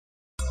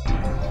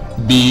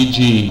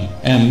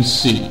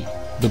BGMC.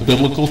 The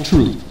biblical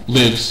truth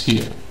lives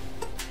here.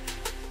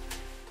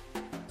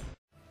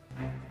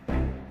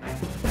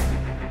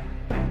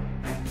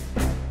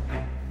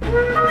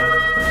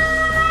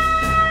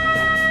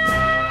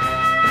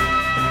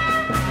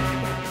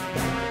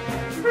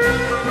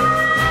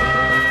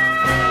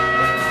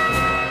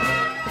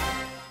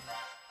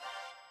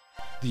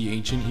 The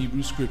ancient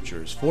Hebrew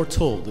scriptures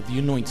foretold of the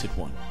Anointed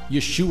One,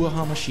 Yeshua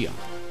HaMashiach.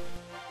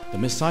 The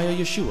Messiah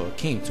Yeshua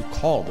came to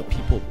call the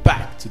people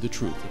back to the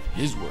truth of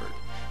His word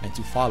and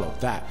to follow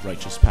that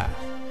righteous path.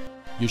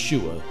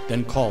 Yeshua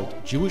then called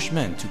Jewish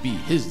men to be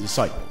His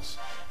disciples,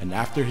 and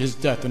after His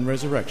death and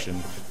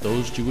resurrection,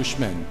 those Jewish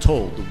men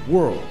told the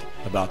world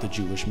about the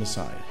Jewish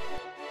Messiah.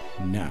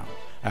 Now,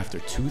 after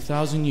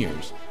 2,000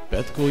 years,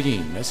 Beth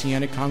Goyim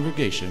Messianic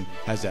Congregation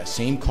has that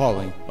same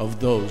calling of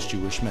those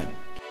Jewish men,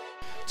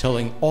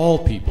 telling all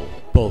people,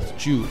 both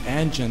Jew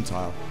and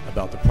Gentile,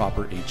 about the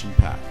proper ancient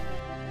path,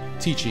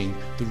 teaching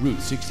the Route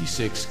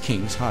 66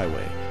 King's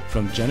Highway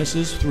from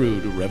Genesis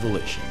through to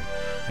Revelation,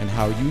 and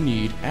how you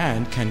need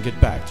and can get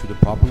back to the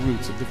proper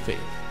roots of the faith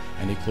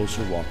and a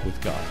closer walk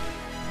with God.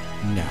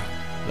 Now,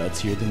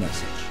 let's hear the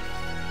message.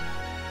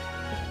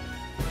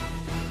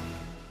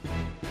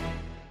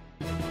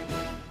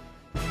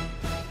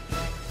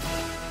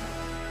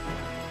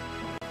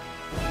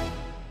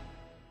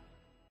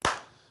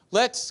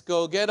 Let's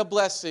go get a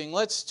blessing.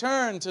 Let's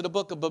turn to the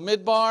book of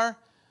Bamidbar,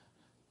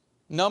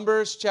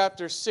 Numbers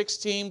chapter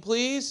 16,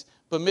 please.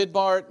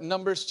 Bamidbar,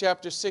 Numbers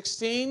chapter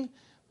 16.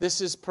 This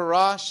is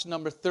Parash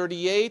number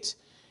 38.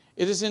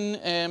 It is in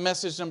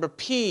message number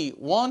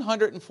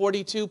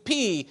P142,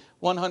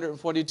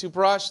 P142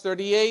 Parash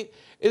 38.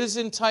 It is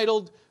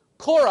entitled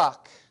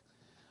Korach.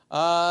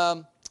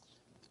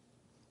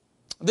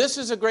 This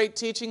is a great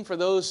teaching for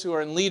those who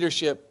are in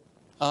leadership.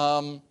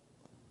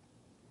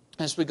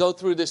 As we go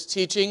through this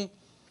teaching,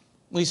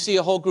 we see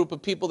a whole group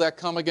of people that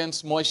come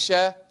against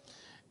Moshe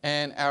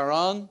and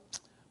Aaron.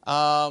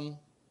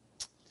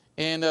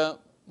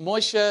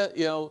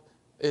 Moshe,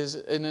 is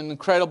an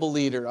incredible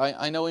leader.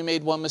 I know he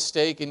made one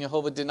mistake and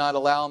Jehovah did not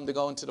allow him to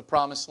go into the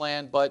promised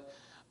land, but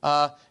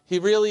he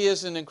really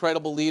is an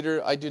incredible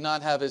leader. I do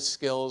not have his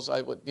skills.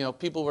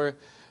 People were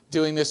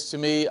doing this to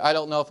me. I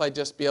don't know if I'd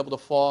just be able to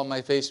fall on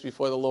my face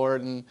before the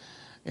Lord and,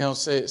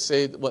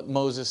 say what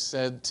Moses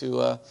said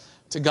to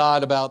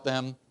God about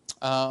them.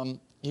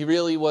 He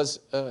really was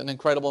an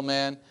incredible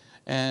man,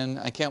 and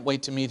I can't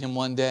wait to meet him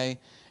one day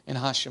in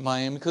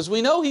Hashemayim, because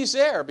we know he's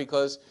there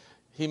because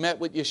he met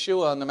with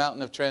Yeshua on the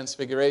mountain of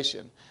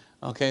transfiguration.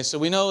 Okay, so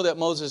we know that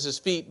Moses'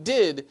 feet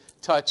did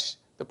touch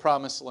the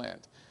promised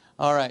land.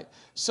 All right,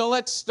 so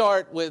let's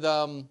start with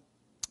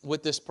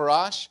this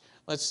parash.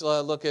 Let's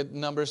look at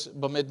Numbers,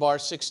 Bamidbar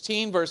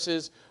 16,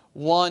 verses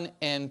 1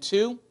 and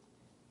 2.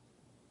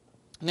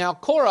 Now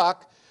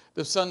Korach,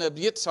 the son of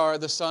Yitzhar,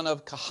 the son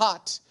of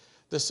Kahat,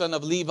 the son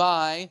of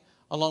Levi,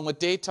 along with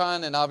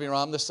Dathan and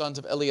Abiram, the sons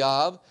of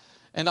Eliab,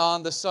 and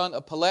on the son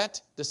of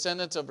Pelet,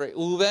 descendants of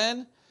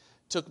Reuven,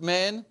 took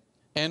men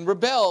and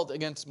rebelled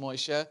against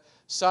Moshe.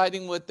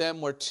 Siding with them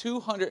were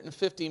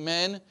 250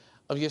 men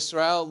of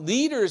Yisrael,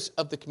 leaders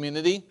of the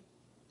community,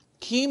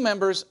 key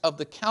members of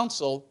the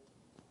council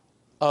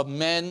of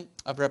men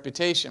of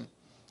reputation.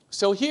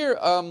 So here,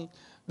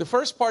 the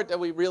first part that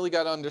we really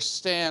got to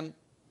understand,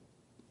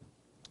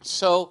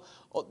 so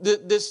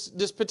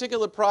this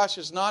particular parash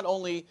is not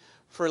only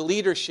for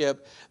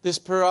leadership. This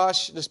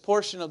parash, this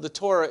portion of the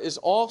Torah, is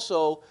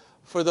also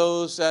for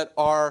those that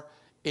are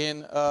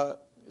in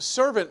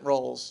servant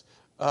roles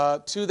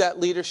to that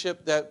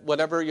leadership, that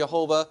whatever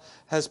Jehovah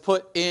has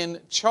put in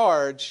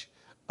charge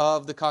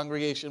of the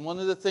congregation. One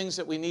of the things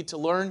that we need to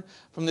learn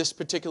from this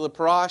particular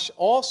parash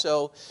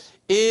also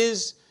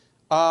is,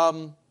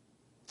 if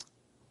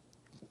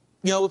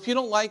you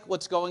don't like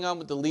what's going on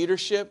with the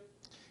leadership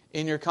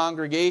in your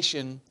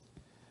congregation,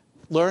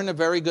 learn a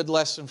very good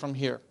lesson from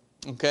here,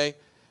 okay?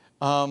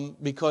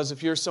 Because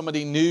if you're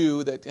somebody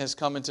new that has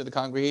come into the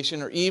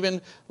congregation, or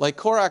even like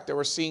Korach that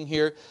we're seeing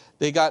here,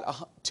 they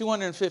got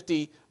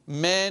 250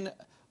 men,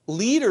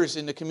 leaders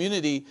in the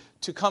community,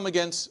 to come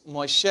against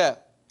Moshe,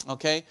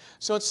 okay?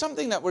 So it's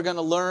something that we're going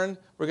to learn.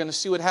 We're going to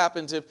see what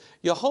happens if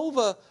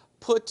Jehovah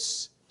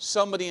puts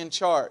somebody in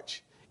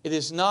charge. It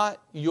is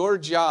not your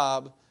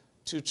job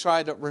to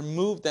try to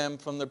remove them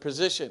from their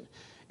position.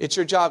 It's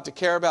your job to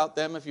care about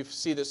them. If you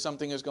see that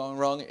something is going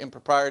wrong,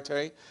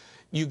 impropriety,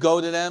 you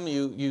go to them,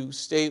 you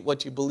state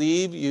what you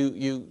believe,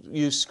 you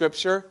use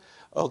scripture,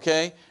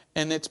 okay?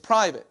 And it's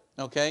private,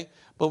 okay?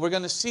 But we're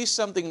going to see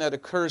something that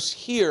occurs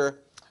here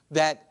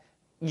that,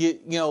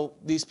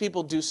 these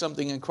people do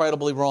something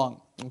incredibly wrong,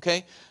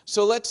 okay?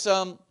 So let's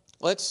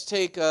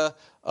take a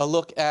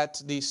look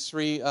at these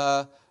three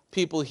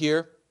people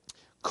here.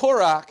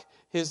 Korach,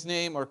 his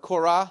name, or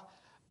Korah,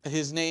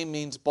 his name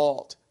means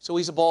bald. So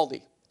he's a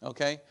baldy.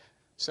 Okay,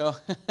 so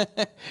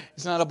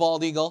it's not a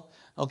bald eagle.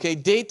 Okay,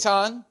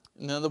 Dathan,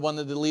 another one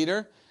of the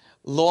leader,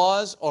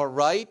 laws or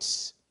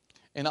rights,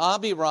 and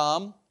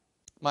Abiram,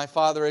 my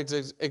father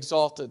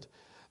exalted.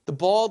 The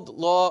bald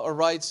law or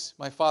rights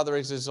my father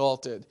is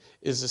exalted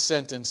is the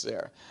sentence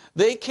there.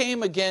 They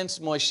came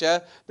against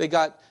Moshe. They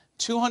got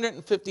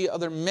 250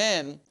 other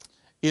men.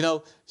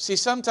 See,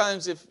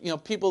 sometimes if,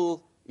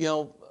 people,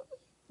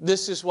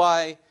 this is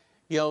why,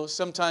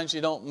 sometimes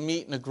you don't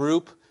meet in a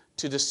group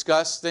to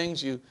discuss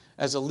things.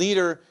 As a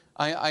leader,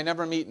 I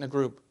never meet in a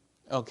group.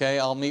 Okay,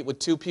 I'll meet with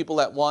 2 people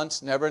at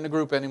once, never in a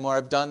group anymore.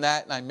 I've done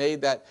that, and I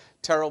made that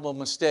terrible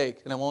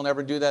mistake, and I won't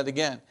ever do that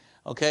again.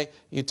 Okay,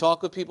 you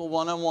talk with people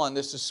one-on-one.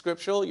 This is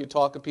scriptural. You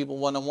talk with people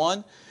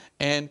one-on-one,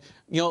 and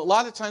a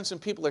lot of times when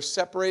people are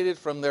separated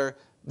from their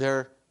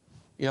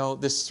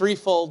this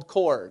threefold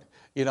cord,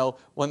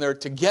 when they're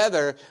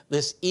together,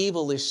 this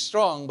evil is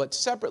strong, but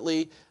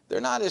separately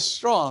they're not as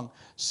strong.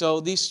 So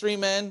these 3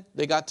 men,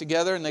 they got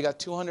together, and they got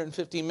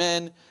 250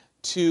 men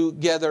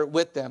together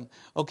with them.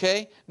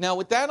 Okay? Now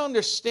with that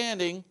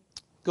understanding,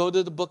 go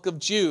to the book of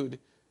Jude.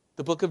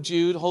 The book of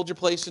Jude, hold your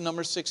place in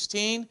number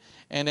 16,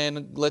 and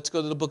then let's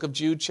go to the book of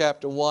Jude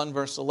chapter 1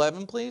 verse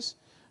 11, please.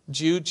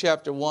 Jude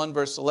chapter 1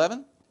 verse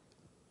 11.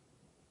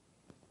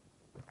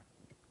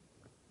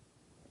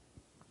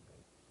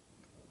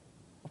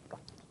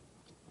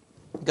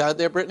 Got it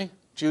there, Brittany?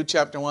 Jude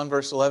chapter 1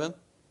 verse 11.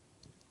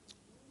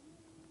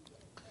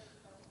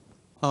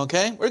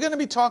 Okay, we're going to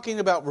be talking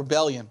about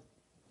rebellion.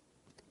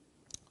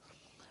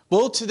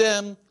 Woe to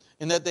them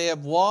in that they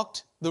have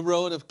walked the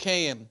road of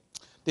Cain.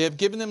 They have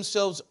given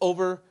themselves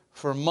over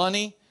for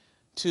money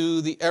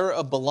to the error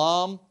of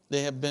Balaam.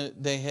 They have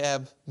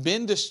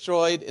been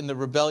destroyed in the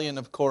rebellion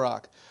of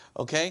Korach.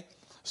 Okay?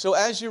 So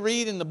as you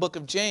read in the book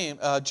of Jude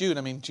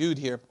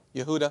here,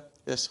 Yehuda,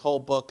 this whole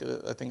book,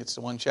 I think it's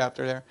the 1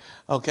 chapter there.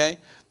 Okay?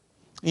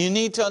 You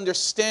need to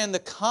understand the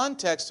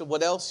context of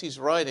what else he's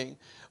writing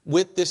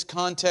with this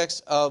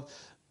context of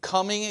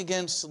coming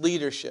against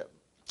leadership.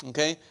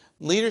 Okay?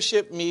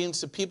 Leadership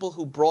means the people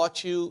who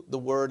brought you the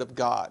Word of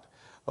God.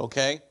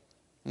 Okay?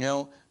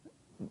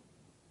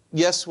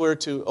 Yes, we're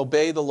to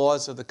obey the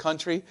laws of the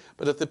country,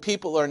 but if the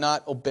people are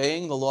not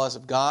obeying the laws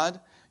of God,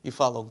 you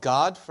follow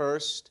God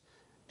first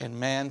and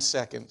man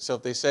second. So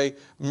if they say,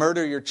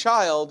 murder your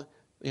child,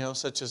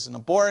 such as an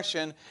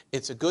abortion,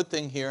 it's a good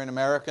thing here in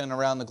America and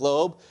around the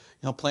globe.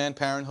 Planned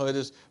Parenthood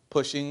is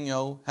pushing,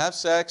 have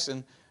sex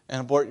and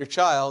abort your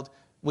child.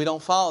 We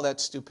don't follow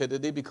that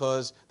stupidity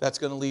because that's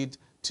going to lead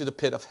to the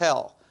pit of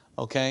hell.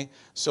 Okay?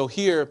 So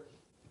here,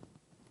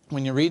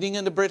 when you're reading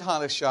in the Brit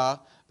Hadashah,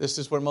 this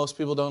is where most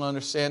people don't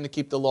understand to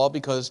keep the law,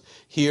 because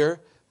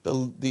here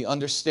the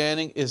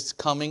understanding is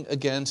coming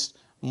against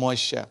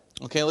Moshe.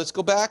 Okay, let's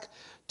go back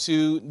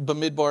to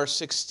Bamidbar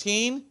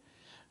 16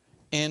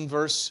 in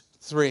verse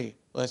 3.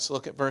 Let's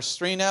look at verse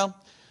 3 now.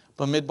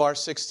 Bamidbar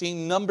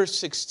 16, number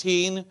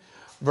 16,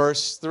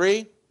 verse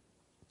 3.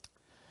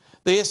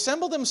 They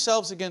assembled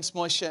themselves against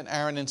Moshe and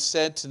Aaron and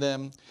said to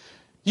them,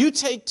 you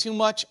take too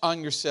much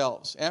on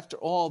yourselves. After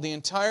all, the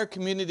entire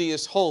community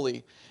is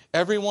holy,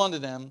 every one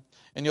of them,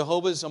 and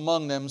Jehovah is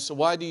among them. So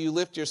why do you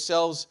lift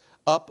yourselves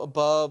up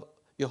above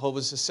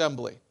Jehovah's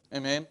assembly?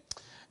 Amen?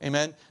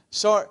 Amen.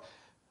 So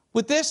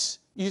with this,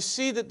 you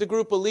see that the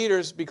group of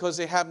leaders, because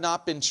they have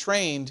not been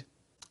trained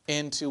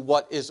into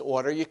what is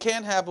order, you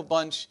can't have a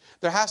bunch.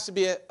 There has to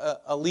be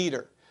a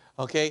leader.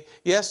 Okay?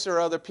 Yes, there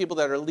are other people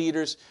that are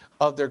leaders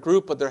of their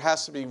group, but there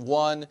has to be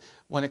one.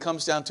 When it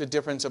comes down to a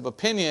difference of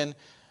opinion,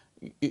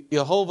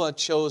 Jehovah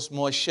chose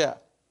Moshe.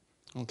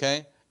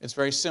 Okay? It's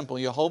very simple.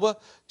 Jehovah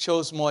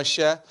chose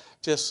Moshe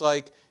just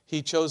like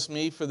he chose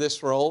me for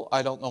this role.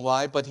 I don't know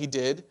why, but he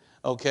did.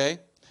 Okay?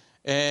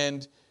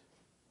 And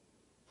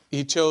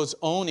he chose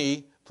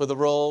Oni for the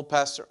role,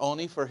 Pastor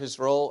Oni, for his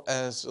role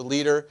as a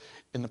leader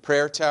in the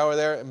prayer tower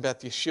there in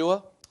Beth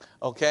Yeshua.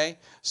 Okay?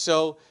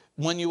 So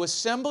when you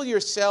assemble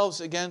yourselves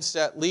against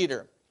that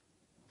leader,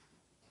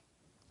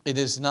 it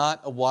is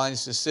not a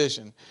wise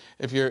decision.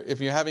 If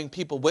you're having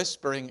people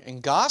whispering and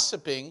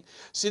gossiping,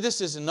 see, this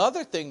is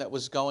another thing that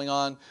was going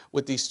on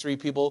with these 3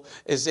 people,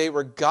 is they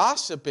were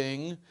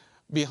gossiping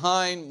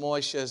behind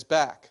Moshe's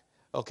back.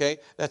 Okay?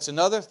 That's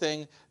another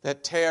thing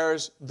that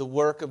tears the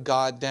work of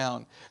God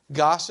down.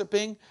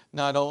 Gossiping,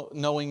 not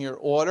knowing your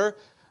order.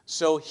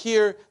 So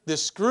here,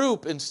 this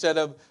group, instead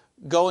of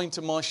going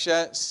to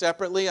Moshe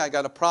separately, I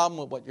got a problem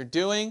with what you're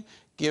doing,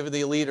 give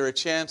the leader a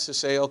chance to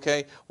say,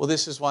 okay, well,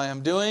 this is why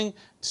I'm doing.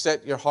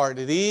 Set your heart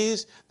at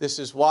ease. This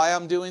is why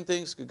I'm doing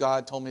things.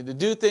 God told me to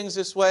do things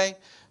this way.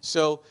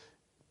 So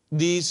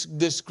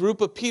this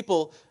group of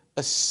people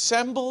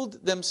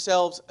assembled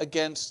themselves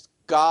against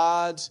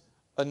God's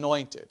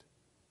anointed.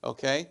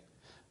 Okay?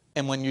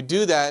 And when you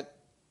do that,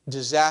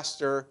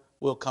 disaster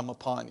will come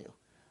upon you.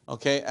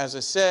 Okay? As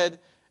I said,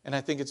 and I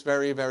think it's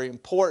very, very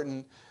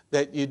important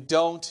that you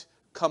don't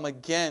come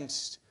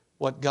against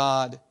what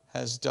God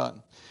has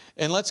done.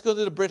 And let's go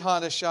to the Brit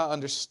Hadashah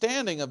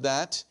understanding of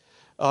that,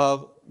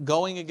 of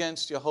going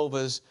against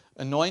Jehovah's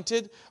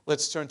anointed.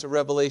 Let's turn to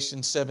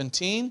Revelation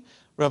 17.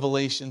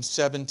 Revelation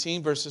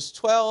 17, verses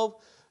 12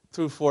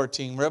 through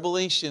 14.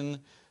 Revelation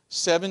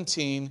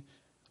 17,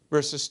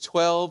 verses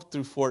 12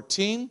 through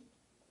 14.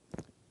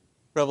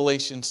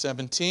 Revelation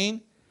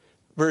 17,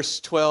 verse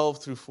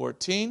 12 through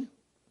 14.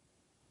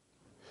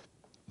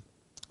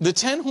 The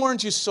 10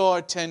 horns you saw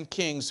are 10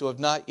 kings who have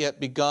not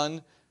yet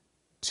begun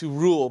to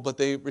rule, but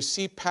they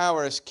receive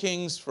power as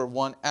kings for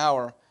 1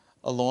 hour,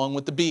 along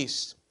with the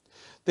beast.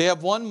 They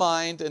have one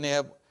mind,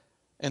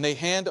 and they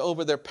hand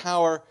over their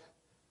power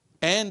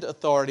and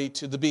authority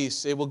to the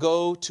beast. They will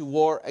go to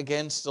war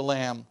against the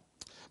Lamb,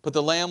 but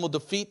the Lamb will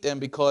defeat them,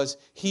 because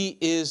he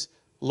is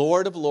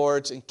Lord of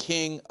lords and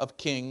King of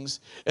kings,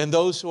 and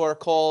those who are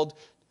called,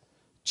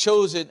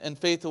 chosen, and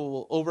faithful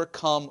will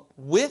overcome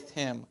with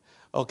him.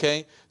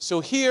 Okay, so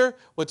here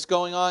what's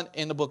going on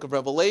in the book of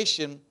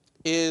Revelation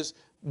is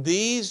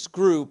these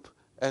group,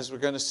 as we're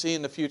going to see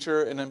in the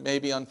future, and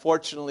maybe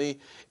unfortunately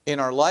in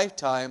our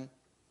lifetime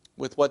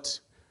with what's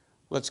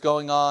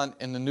going on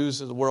in the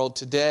news of the world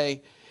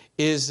today,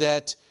 is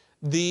that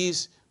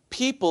these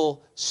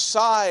people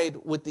side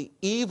with the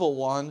evil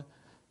one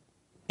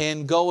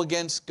and go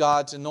against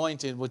God's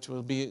anointed, which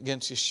will be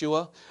against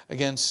Yeshua,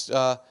 against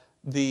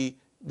the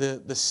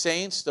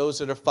saints, those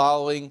that are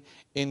following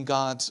in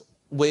God's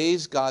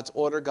ways, God's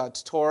order,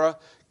 God's Torah,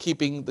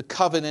 keeping the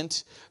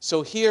covenant.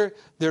 So here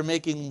they're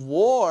making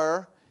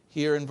war,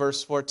 here in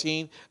verse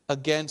 14,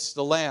 against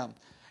the Lamb.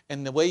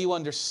 And the way you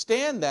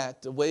understand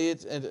that, the way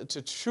it's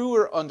a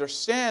truer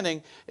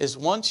understanding, is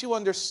once you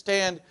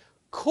understand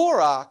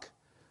Korach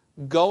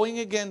going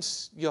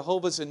against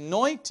Jehovah's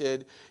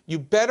anointed, you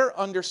better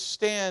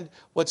understand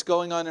what's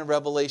going on in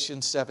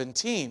Revelation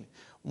 17.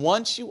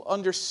 Once you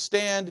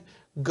understand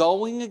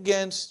going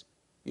against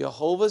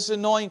Jehovah's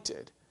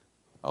anointed,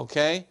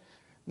 okay?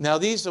 Now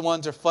these are the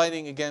ones that are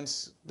fighting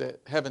against the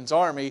heaven's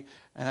army,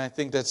 and I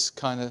think that's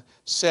kind of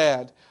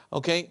sad.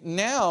 Okay,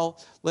 now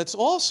let's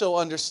also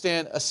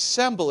understand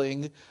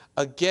assembling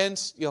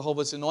against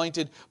Jehovah's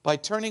anointed by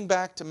turning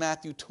back to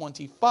Matthew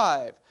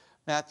 25.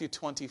 Matthew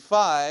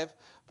 25,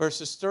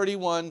 verses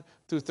 31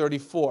 through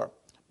 34.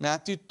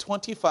 Matthew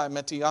 25,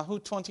 Matthew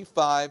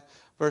 25,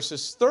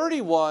 verses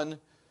 31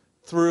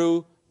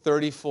 through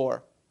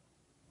 34.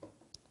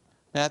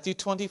 Matthew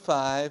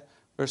 25,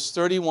 verse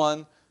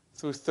 31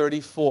 through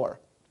 34.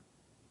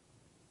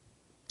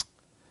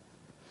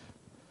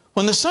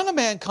 When the Son of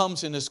Man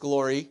comes in his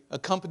glory,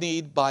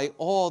 accompanied by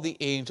all the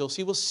angels,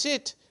 he will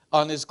sit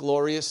on his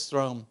glorious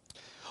throne.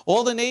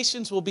 All the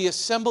nations will be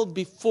assembled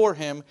before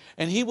him,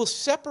 and he will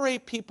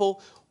separate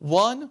people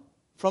one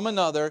from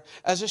another,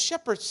 as a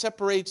shepherd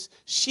separates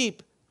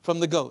sheep from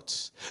the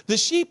goats. The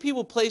sheep he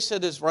will place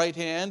at his right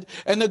hand,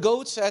 and the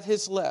goats at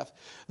his left.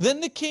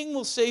 Then the king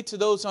will say to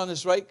those on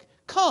his right,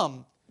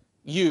 "Come,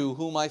 you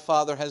whom my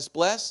Father has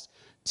blessed,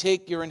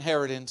 take your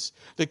inheritance,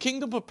 the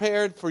kingdom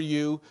prepared for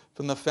you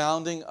from the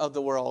founding of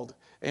the world."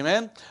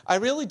 Amen? I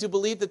really do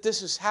believe that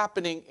this is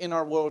happening in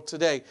our world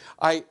today.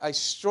 I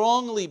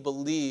strongly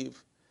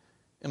believe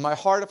in my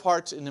heart of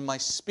hearts and in my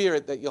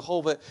spirit that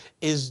Jehovah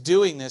is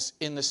doing this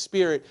in the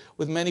spirit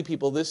with many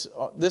people. This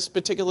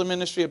particular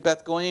ministry at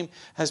Beth Goyim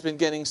has been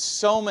getting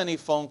so many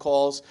phone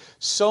calls,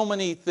 so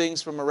many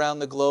things from around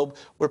the globe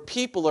where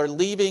people are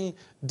leaving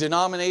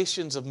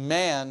denominations of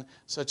man,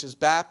 such as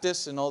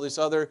Baptists and all these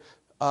other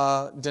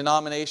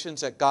denominations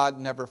that God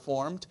never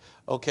formed,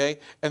 okay?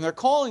 And they're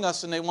calling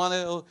us and they want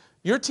to know,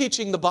 you're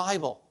teaching the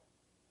Bible,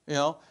 you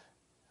know,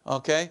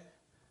 okay?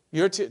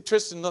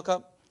 Tristan, look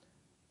up.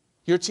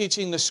 You're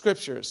teaching the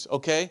scriptures,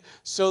 okay?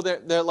 So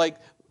they're like,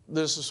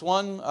 there's this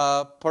one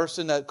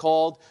person that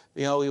called,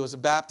 you know, he was a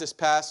Baptist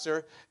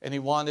pastor and he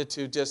wanted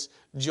to just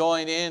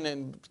join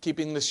in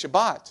keeping the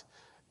Shabbat.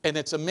 And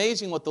it's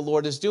amazing what the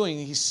Lord is doing.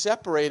 He's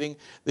separating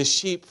the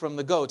sheep from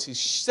the goats. He's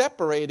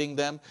separating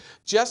them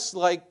just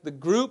like the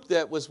group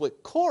that was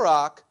with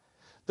Korach,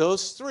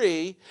 those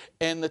three,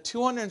 and the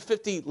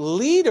 250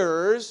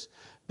 leaders,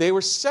 they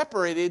were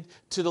separated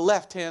to the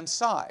left-hand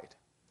side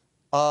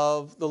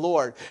of the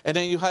Lord. And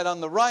then you had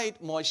on the right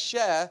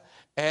Moshe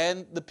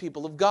and the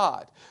people of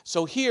God.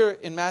 So here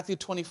in Matthew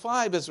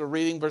 25, as we're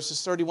reading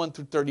verses 31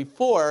 through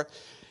 34,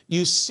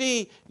 you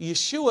see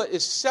Yeshua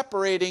is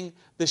separating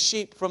the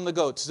sheep from the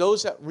goats,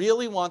 those that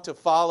really want to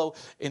follow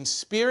in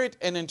spirit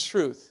and in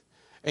truth.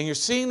 And you're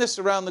seeing this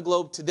around the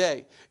globe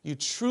today. You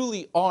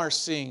truly are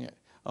seeing it,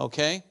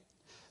 okay?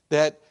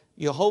 That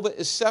Jehovah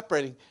is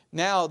separating.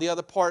 Now, the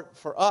other part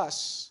for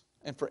us,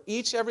 and for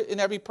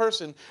every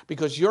person,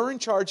 because you're in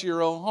charge of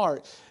your own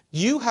heart,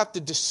 you have to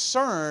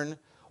discern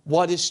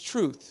what is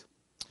truth.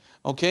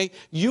 Okay?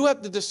 You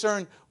have to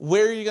discern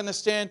where you're going to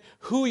stand,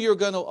 who you're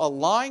going to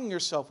align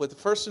yourself with.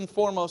 First and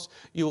foremost,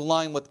 you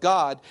align with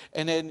God.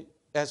 And then,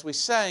 as we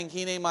sang,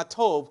 Hine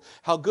Matov,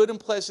 how good and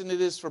pleasant it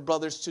is for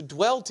brothers to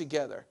dwell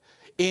together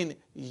in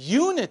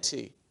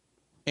unity.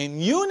 In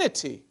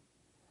unity.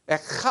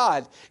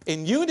 Echad.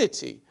 In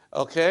unity.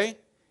 Okay?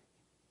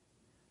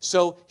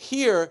 So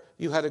here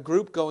you had a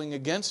group going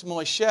against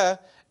Moshe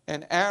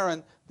and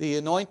Aaron, the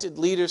anointed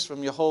leaders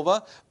from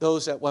Jehovah,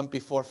 those that went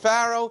before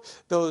Pharaoh,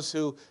 those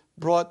who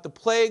brought the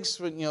plagues.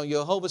 You know,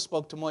 Jehovah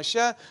spoke to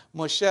Moshe.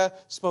 Moshe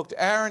spoke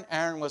to Aaron.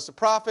 Aaron was the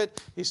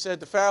prophet. He said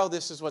to Pharaoh,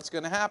 this is what's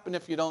going to happen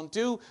if you don't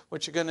do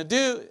what you're going to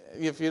do,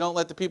 if you don't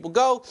let the people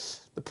go.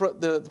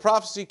 The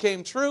prophecy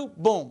came true.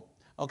 Boom.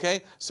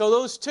 Okay? So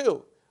those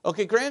two.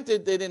 Okay,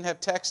 granted, they didn't have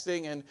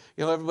texting, and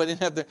everybody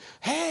didn't have their,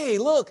 hey,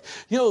 look,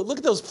 look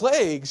at those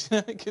plagues.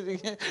 Can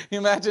you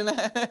imagine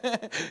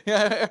that?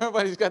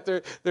 Everybody's got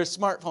their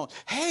smartphone.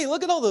 Hey,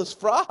 look at all those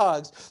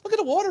frogs. Look at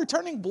the water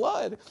turning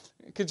blood.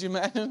 Could you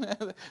imagine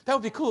that? That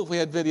would be cool if we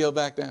had video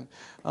back then.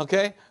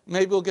 Okay,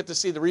 maybe we'll get to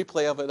see the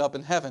replay of it up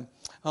in heaven.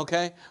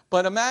 Okay,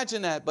 but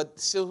imagine that. But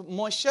so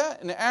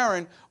Moshe and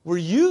Aaron were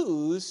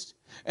used,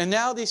 and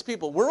now these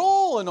people, we're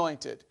all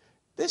anointed.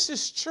 This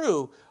is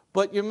true.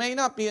 But you may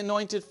not be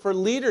anointed for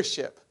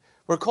leadership.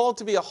 We're called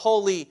to be a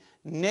holy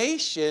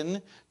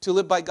nation, to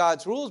live by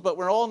God's rules, but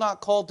we're all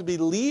not called to be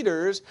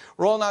leaders.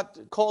 We're all not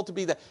called to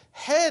be the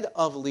head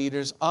of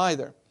leaders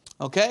either.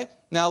 Okay?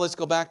 Now let's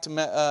go back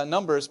to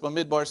Numbers,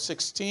 Bamidbar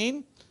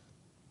 16.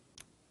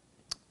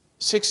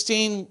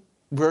 16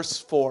 verse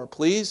 4,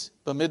 please.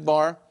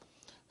 Bamidbar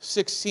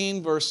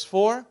 16 verse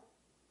 4.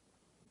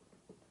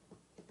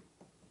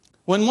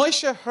 When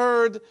Moshe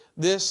heard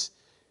this,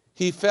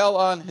 he fell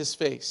on his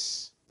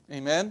face.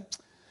 Amen.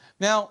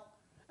 Now,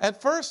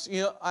 at first,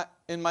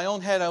 in my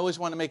own head, I always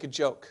want to make a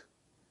joke.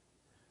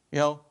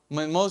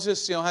 When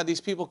Moses, had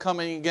these people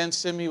coming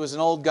against him, he was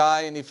an old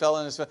guy and he fell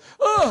in his face.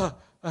 Oh,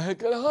 I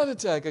got a heart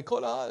attack. I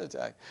caught a heart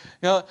attack.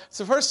 It's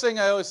the first thing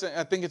I always think.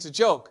 I think it's a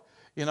joke.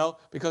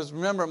 Because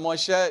remember,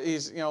 Moshe,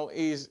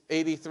 he's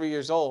 83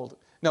 years old.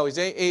 No, he's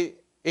 80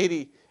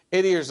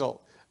 years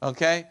old.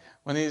 Okay,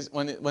 when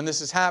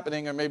this is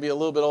happening, or maybe a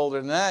little bit older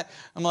than that,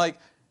 I'm like,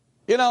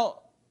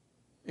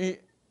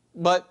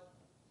 but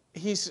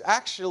he's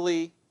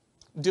actually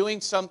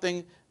doing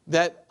something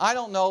that I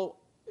don't know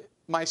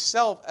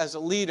myself as a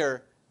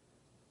leader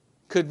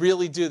could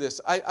really do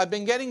this. I've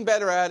been getting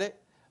better at it,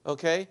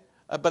 okay?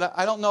 But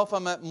I don't know if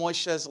I'm at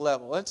Moshe's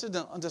level. That's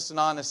just an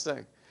honest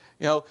thing.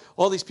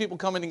 All these people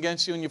coming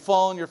against you and you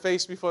fall on your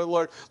face before the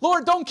Lord.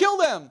 Lord, don't kill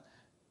them.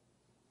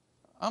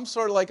 I'm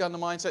sort of like on the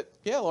mindset,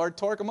 yeah, Lord,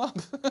 torque them up.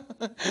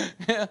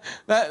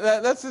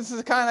 That's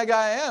the kind of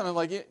guy I am. I'm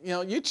like,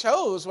 you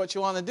chose what you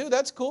want to do.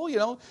 That's cool. You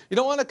don't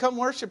want to come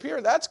worship here.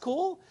 That's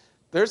cool.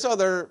 There's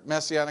other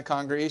Messianic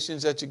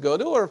congregations that you go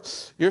to, or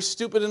if you're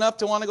stupid enough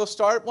to want to go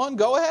start one,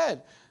 go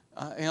ahead.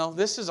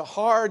 This is a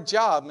hard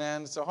job,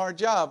 man. It's a hard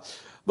job.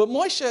 But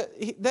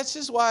Moshe, this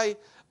is why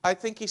I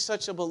think he's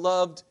such a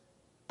beloved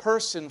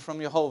person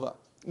from Jehovah.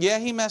 Yeah,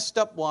 he messed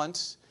up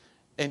once,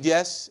 and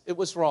yes, it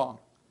was wrong.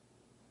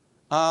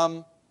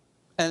 And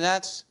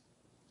that's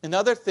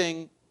another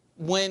thing.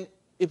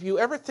 If you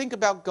ever think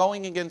about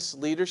going against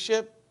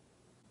leadership,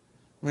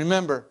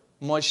 remember,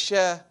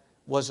 Moshe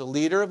was a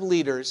leader of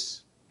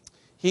leaders.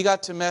 He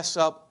got to mess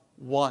up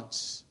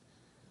once.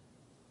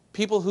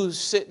 People who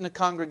sit in the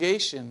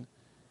congregation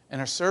and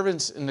are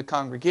servants in the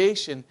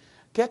congregation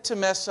get to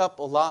mess up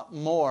a lot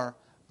more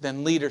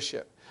than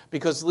leadership.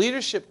 Because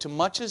leadership, to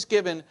much is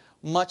given,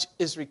 much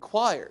is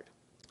required.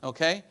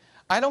 Okay?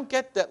 I don't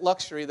get that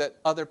luxury that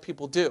other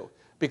people do.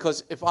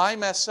 Because if I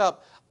mess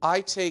up, I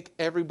take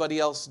everybody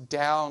else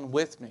down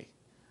with me.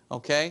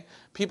 Okay?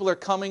 People are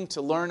coming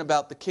to learn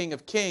about the King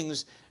of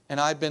Kings, and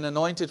I've been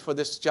anointed for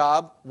this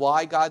job.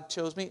 Why God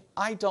chose me?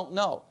 I don't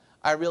know.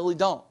 I really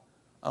don't.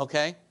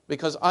 Okay?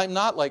 Because I'm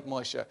not like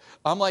Moshe.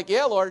 I'm like,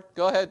 yeah, Lord,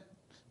 go ahead.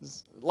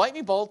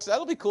 Lightning bolts,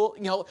 that'll be cool.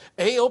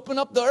 Hey, open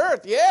up the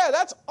earth. Yeah,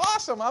 that's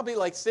awesome. I'll be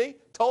like, see,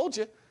 told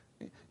you.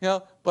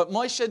 But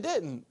Moshe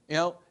didn't.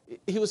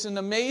 He was an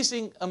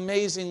amazing,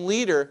 amazing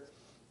leader.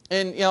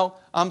 And,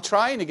 I'm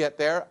trying to get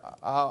there.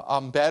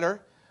 I'm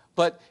better.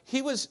 But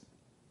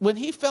when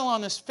he fell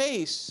on his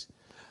face,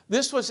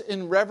 this was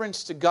in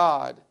reverence to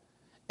God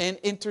and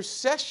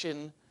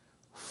intercession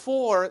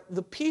for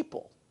the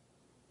people.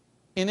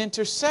 In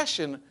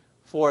intercession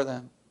for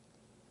them.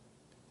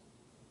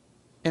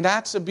 And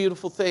that's a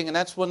beautiful thing. And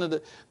that's one of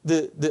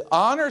the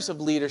honors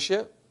of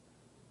leadership,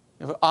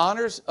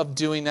 honors of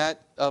doing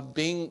that, of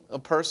being a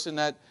person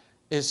that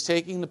is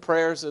taking the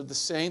prayers of the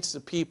saints, the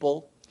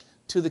people,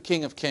 to the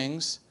King of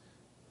Kings.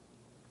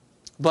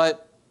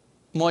 But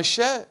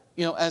Moshe,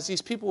 as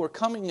these people were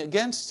coming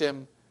against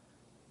him,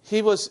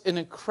 he was an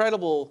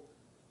incredible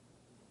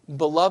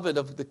beloved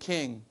of the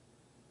king.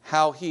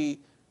 How he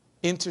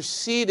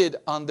interceded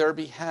on their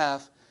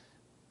behalf,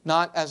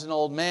 not as an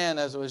old man,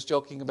 as I was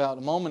joking about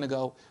a moment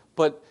ago,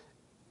 but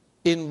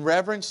in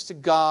reverence to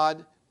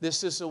God.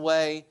 This is the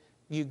way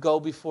you go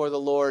before the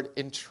Lord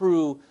in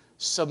true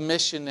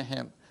submission to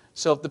Him.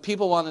 So if the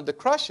people wanted to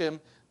crush him,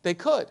 they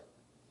could.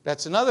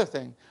 That's another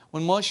thing.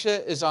 When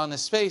Moshe is on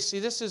his face, see,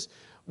 this is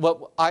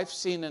what I've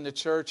seen in the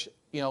church,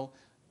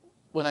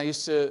 when I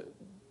used to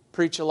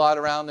preach a lot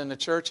around in the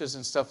churches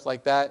and stuff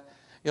like that,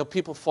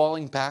 people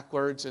falling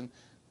backwards. And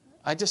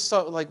I just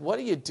thought, like, what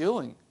are you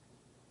doing?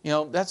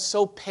 That's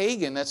so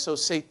pagan. That's so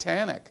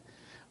satanic.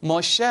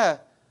 Moshe,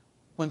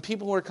 when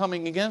people were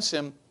coming against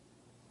him,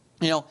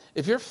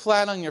 if you're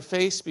flat on your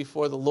face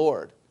before the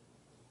Lord,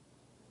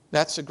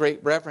 that's a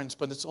great reverence,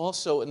 but it's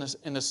also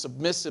in a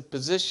submissive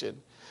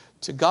position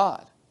to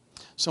God.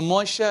 So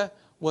Moshe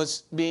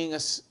was being a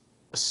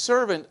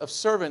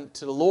servant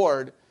to the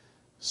Lord,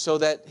 so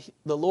that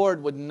the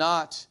Lord would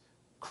not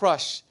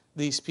crush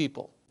these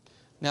people.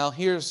 Now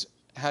here's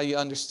how you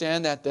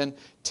understand that, then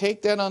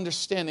take that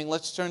understanding.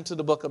 Let's turn to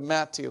the book of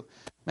Matthew.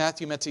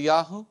 Matthew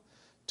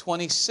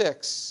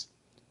 26.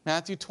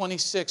 Matthew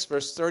 26,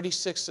 verse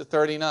 36 to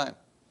 39.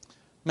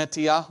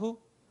 Matthew,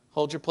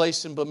 hold your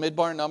place in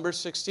Bamidbar, number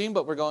 16,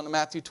 but we're going to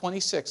Matthew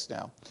 26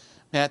 now.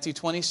 Matthew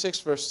 26,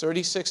 verse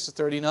 36 to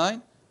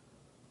 39.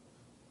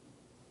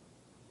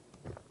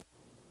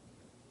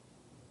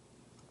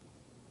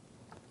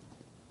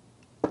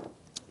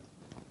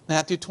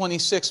 Matthew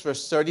 26,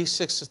 verse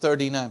 36 to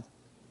 39.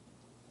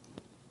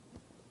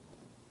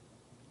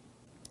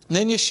 And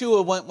then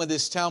Yeshua went with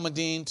his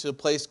Talmudim to a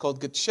place called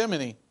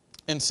Gethsemane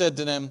and said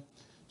to them,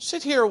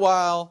 sit here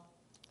while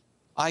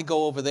I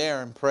go over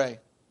there and pray.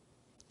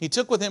 He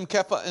took with him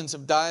Kepha and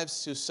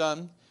Zebediah's two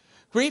sons.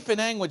 Grief and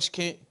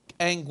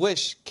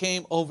anguish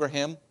came over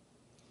him.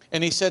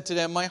 And he said to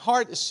them, my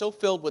heart is so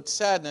filled with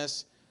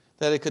sadness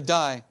that it could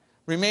die.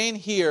 Remain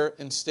here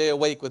and stay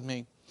awake with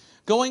me.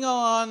 Going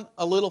on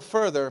a little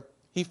further,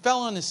 he fell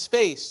on his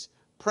face,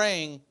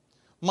 praying,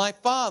 my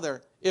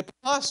Father, if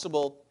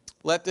possible,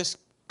 let this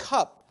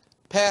cup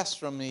pass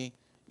from me,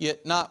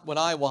 yet not what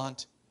I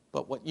want,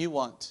 but what you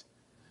want.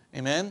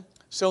 Amen?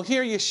 So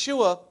here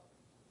Yeshua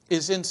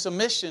is in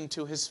submission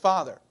to his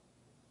Father.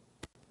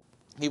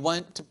 He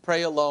went to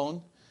pray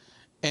alone,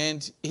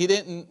 and he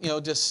didn't,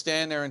 just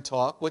stand there and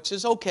talk, which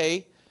is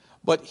okay.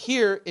 But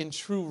here, in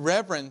true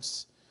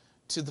reverence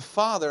to the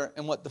Father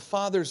and what the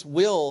Father's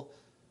will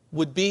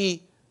would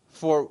be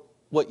for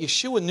what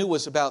Yeshua knew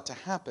was about to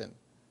happen.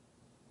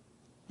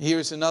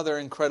 Here's another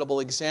incredible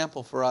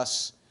example for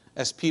us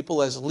as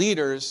people, as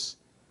leaders,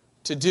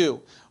 to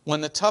do. When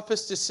the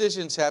toughest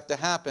decisions have to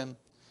happen,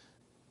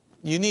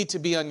 you need to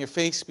be on your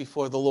face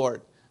before the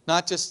Lord.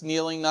 Not just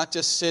kneeling, not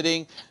just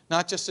sitting,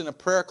 not just in a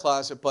prayer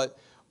closet, but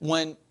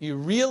when you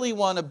really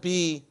want to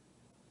be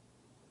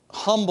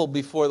humble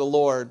before the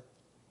Lord,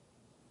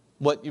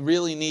 what you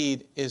really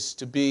need is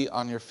to be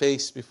on your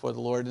face before the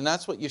Lord. And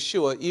that's what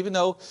Yeshua, even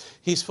though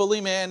he's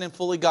fully man and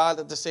fully God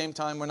at the same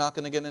time, we're not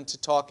going to get into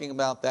talking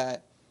about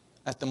that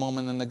at the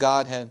moment in the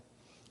Godhead.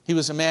 He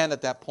was a man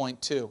at that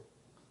point too.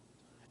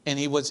 And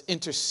he was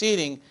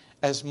interceding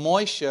as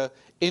Moshe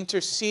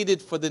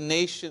interceded for the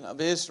nation of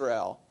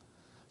Israel.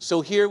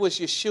 So here was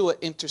Yeshua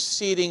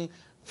interceding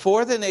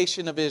for the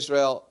nation of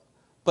Israel,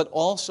 but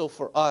also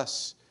for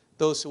us,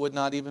 those who had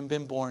not even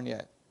been born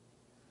yet.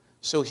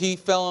 So he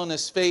fell on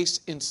his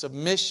face in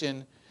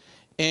submission,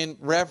 in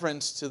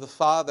reverence to the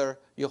Father,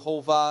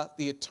 Yehovah,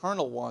 the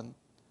Eternal One,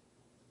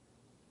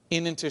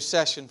 in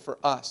intercession for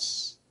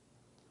us.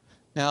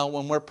 Now,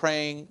 when we're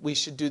praying, we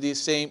should do the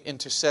same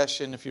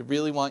intercession if you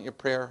really want your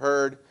prayer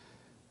heard.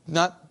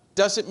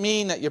 Doesn't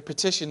mean that your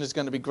petition is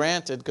going to be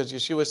granted, because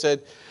Yeshua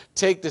said,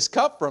 take this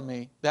cup from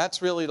me.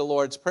 That's really the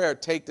Lord's prayer,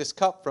 take this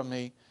cup from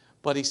me.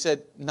 But he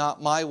said,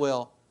 not my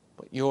will,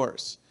 but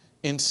yours,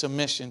 in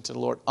submission to the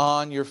Lord,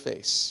 on your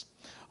face.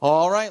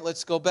 All right,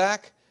 let's go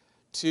back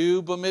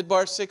to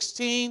Bamidbar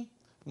 16,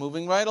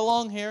 moving right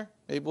along here.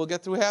 Maybe we'll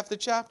get through half the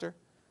chapter.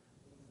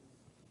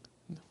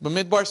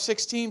 Bamidbar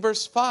 16,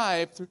 verse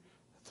 5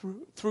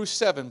 through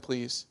 7,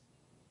 please.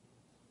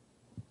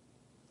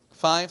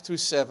 5 through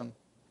 7.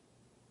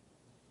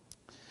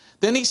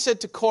 Then he said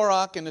to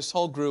Korach and his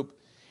whole group,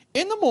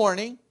 in the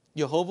morning,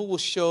 Jehovah will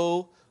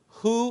show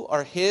who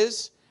are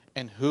his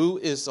and who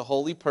is the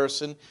holy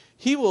person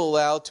he will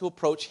allow to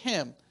approach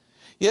him.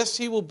 Yes,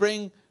 he will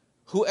bring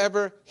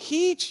whoever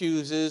he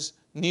chooses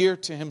near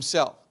to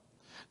himself.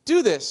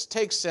 Do this.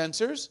 Take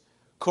censers,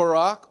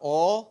 Korach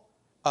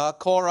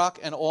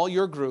and all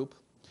your group.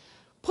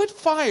 Put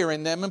fire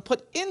in them and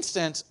put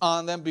incense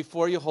on them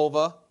before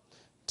Jehovah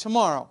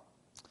tomorrow.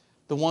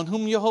 The one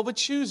whom Jehovah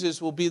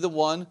chooses will be the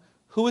one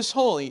who is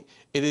holy.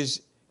 It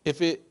is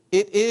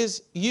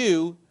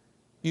you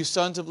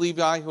sons of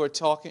Levi, who are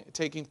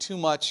taking too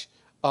much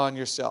on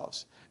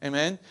yourselves.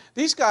 Amen?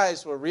 These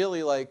guys were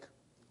really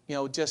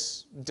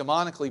just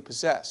demonically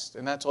possessed,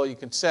 and that's all you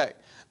can say.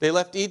 They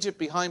left Egypt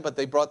behind, but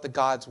they brought the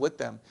gods with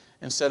them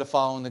instead of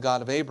following the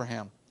God of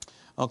Abraham.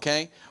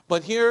 Okay?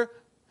 But here,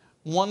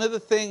 one of the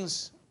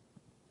things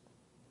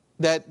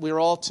that we're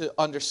all to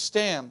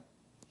understand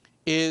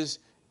is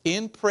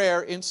in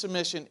prayer, in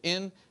submission,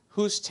 in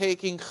who's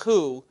taking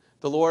who,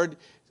 the Lord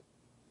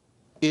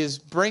is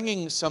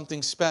bringing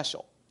something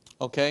special.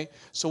 Okay?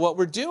 So what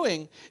we're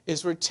doing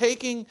is we're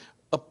taking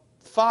a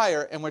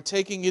fire and we're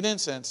taking an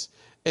incense.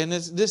 And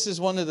this is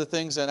one of the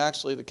things that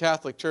actually the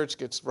Catholic Church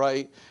gets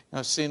right.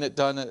 I've seen it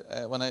done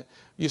when I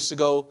used to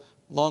go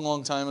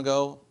long time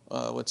ago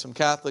with some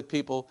Catholic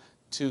people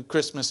to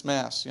Christmas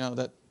Mass,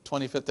 that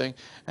 25th thing.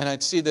 And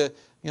I'd see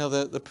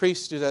the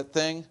priests do that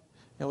thing,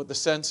 with the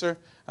censer.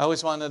 I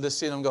always wanted to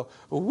see them go,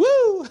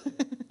 woo!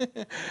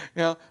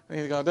 And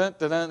you go, dun,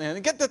 dun, dun,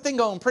 and get the thing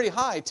going pretty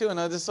high too. And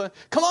I just like,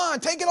 come on,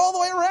 take it all the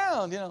way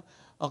around,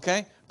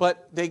 Okay?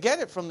 But they get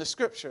it from the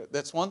Scripture.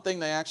 That's one thing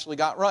they actually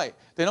got right.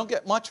 They don't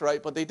get much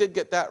right, but they did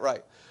get that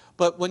right.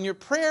 But when your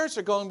prayers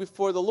are going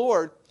before the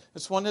Lord,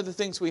 it's one of the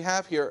things we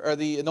have here are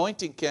the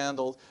anointing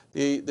candles,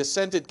 the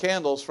scented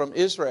candles from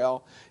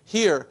Israel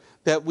here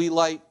that we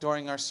light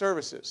during our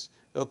services.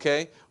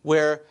 okay,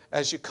 where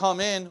as you come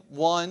in,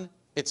 one,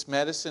 it's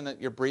medicine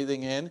that you're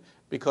breathing in,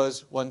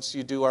 because once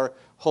you do our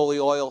holy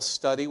oil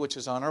study, which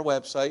is on our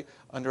website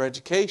under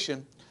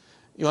education,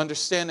 you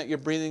understand that you're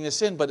breathing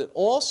this in. But it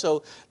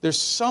also, there's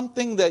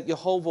something that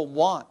Jehovah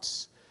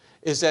wants,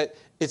 is that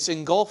it's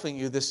engulfing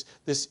you. This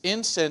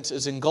incense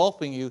is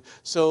engulfing you.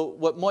 So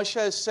what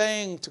Moshe is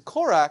saying to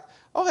Korach,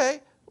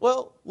 okay,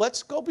 well,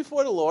 let's go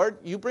before the Lord.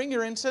 You bring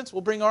your incense,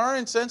 we'll bring our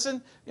incense,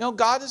 and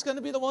God is going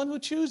to be the one who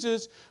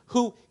chooses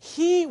who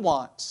He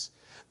wants.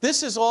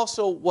 This is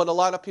also what a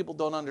lot of people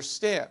don't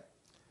understand.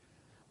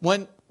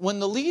 When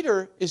the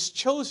leader is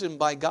chosen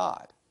by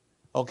God,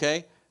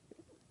 okay,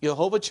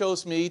 Jehovah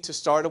chose me to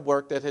start a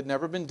work that had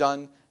never been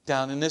done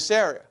down in this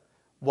area.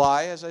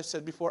 Why? As I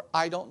said before,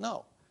 I don't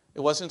know.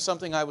 It wasn't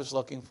something I was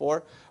looking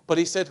for. But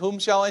He said, whom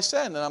shall I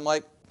send? And I'm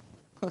like,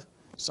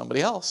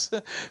 somebody else.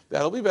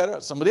 That'll be better.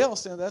 Somebody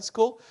else. Yeah, that's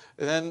cool.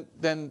 And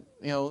then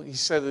He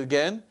said it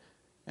again.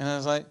 And I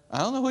was like, I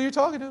don't know who you're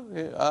talking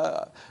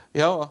to.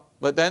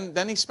 But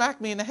then He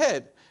smacked me in the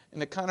head.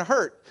 And it kind of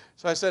hurt.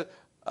 So I said,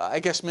 I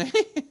guess me.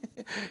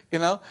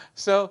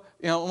 So,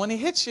 when He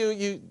hits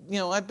you,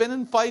 I've been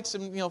in fights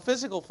and,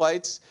 physical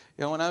fights,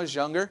 when I was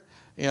younger,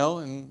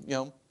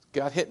 and,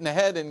 got hit in the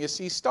head and you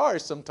see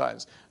stars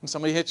sometimes. When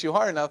somebody hits you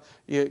hard enough,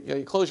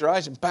 you close your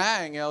eyes and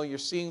bang, you're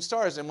seeing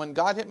stars. And when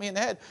God hit me in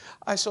the head,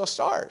 I saw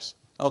stars.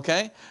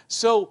 Okay?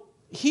 So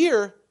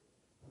here,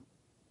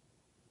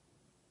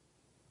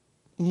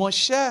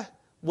 Moshe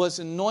was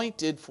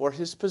anointed for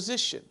his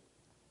position.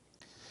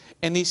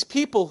 And these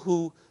people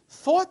who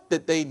thought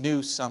that they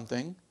knew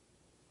something,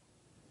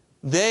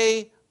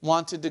 they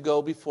wanted to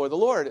go before the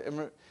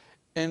Lord.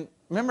 And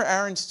remember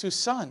Aaron's two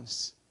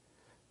sons.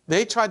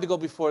 They tried to go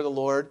before the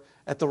Lord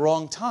at the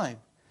wrong time.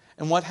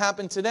 And what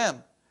happened to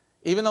them?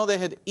 Even though they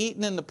had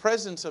eaten in the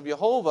presence of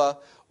Jehovah,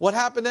 what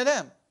happened to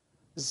them?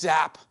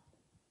 Zap.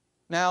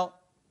 Now,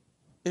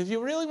 if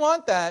you really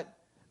want that,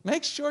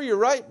 make sure you're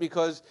right,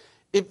 because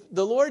if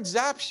the Lord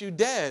zaps you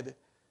dead,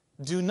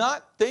 do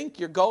not think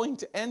you're going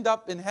to end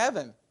up in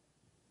heaven.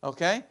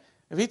 Okay?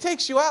 If He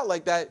takes you out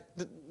like that,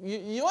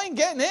 you ain't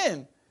getting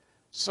in.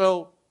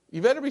 So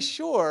you better be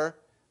sure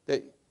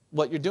that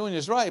what you're doing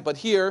is right. But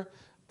here,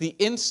 the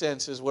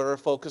incense is what we're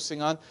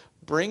focusing on.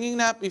 Bringing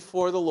that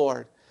before the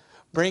Lord.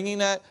 Bringing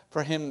that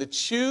for Him to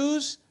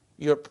choose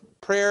your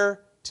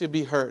prayer to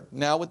be heard.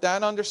 Now with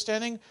that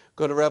understanding,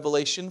 go to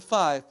Revelation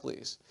 5,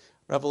 please.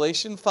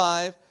 Revelation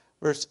 5,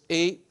 verse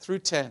 8 through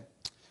 10.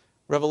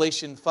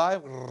 Revelation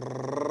 5,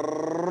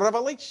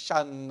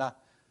 Revelation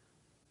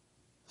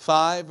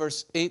 5,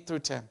 verse 8 through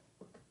 10.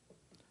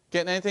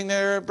 Getting anything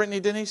there, Brittany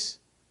Denise?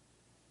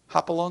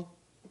 Hop along.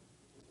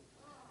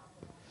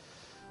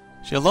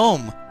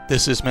 Shalom,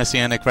 this is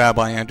Messianic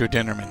Rabbi Andrew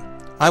Dinnerman.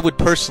 I would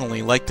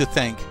personally like to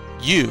thank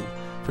you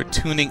for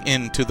tuning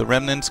in to the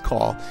Remnant's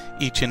Call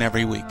each and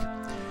every week.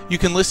 You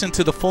can listen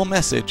to the full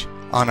message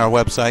on our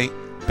website,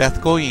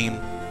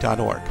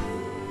 bethgoyim.org.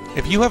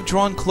 If you have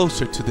drawn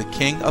closer to the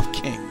King of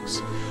Kings,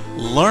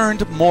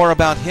 learned more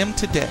about Him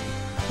today,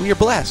 we are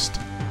blessed.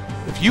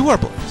 If you are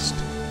blessed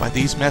by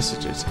these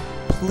messages,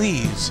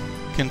 please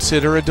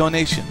consider a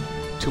donation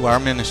to our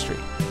ministry.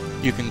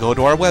 You can go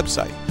to our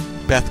website,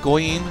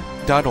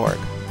 bethgoyim.org.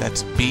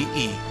 That's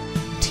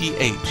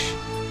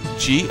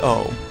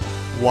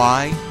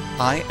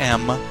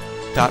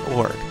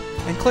BETHGOYIM.org,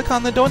 and click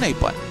on the donate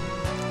button.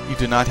 You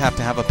do not have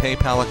to have a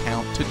PayPal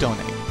account to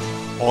donate.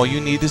 All you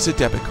need is a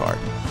debit card.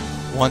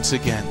 Once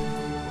again,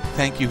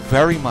 thank you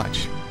very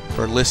much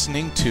for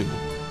listening to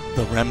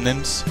The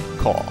Remnant's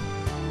Call.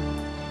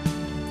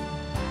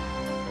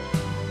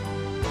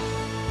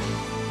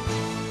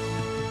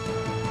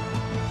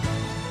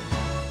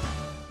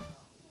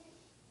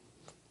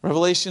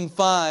 Revelation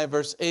 5,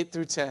 verse 8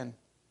 through 10.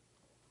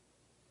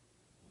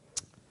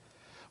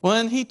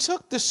 When He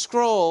took the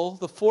scroll,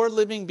 the 4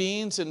 living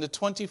beings and the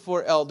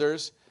 24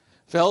 elders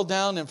fell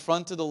down in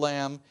front of the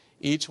Lamb.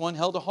 Each one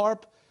held a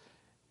harp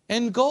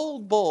and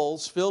gold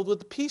bowls filled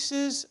with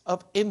pieces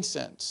of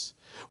incense,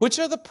 which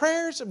are the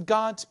prayers of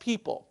God's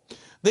people.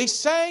 They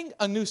sang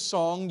a new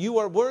song, "You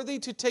are worthy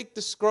to take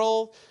the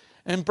scroll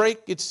and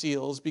break its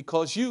seals,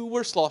 because you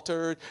were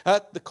slaughtered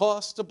at the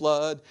cost of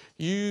blood.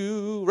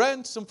 You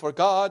ransomed for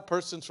God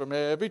persons from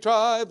every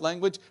tribe,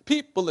 language,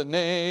 people, and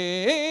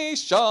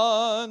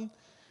nation.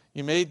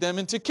 You made them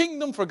into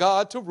kingdom for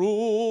God to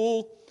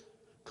rule,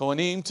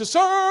 kohanim to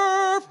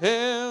serve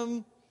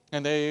Him,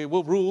 and they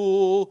will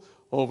rule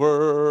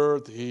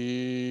over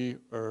the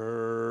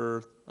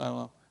earth." I don't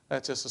know.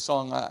 That's just a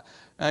song.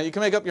 You can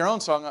make up your own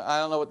song. I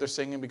don't know what they're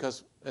singing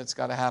because it's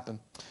got to happen.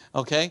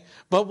 Okay?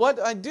 But what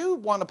I do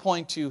want to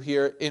point to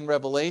here in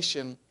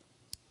Revelation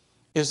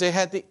is they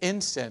had the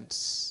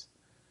incense.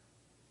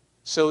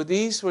 So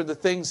these were the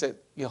things that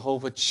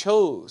Jehovah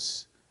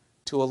chose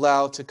to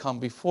allow to come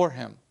before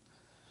Him.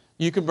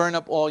 You can burn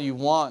up all you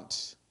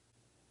want.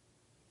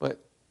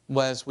 But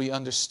as we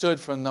understood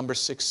from number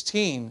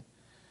 16,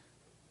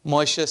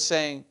 Moshe is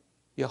saying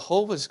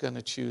Jehovah's going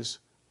to choose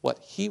what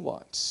He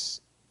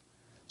wants.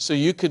 So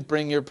you could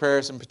bring your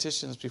prayers and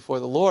petitions before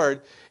the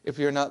Lord if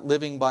you're not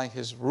living by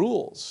His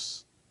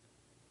rules.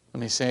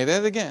 Let me say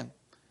that again.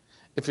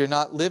 If you're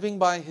not living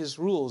by His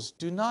rules,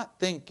 do not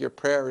think your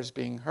prayer is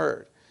being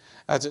heard.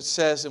 As it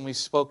says, and we've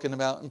spoken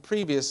about in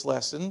previous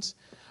lessons,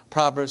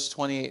 Proverbs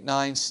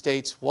 28:9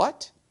 states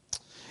what?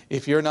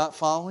 If you're not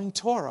following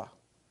Torah,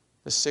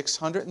 the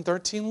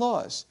 613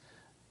 laws,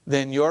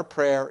 then your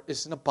prayer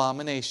is an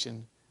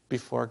abomination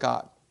before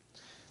God.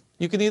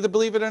 You can either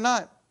believe it or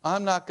not.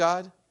 I'm not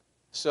God.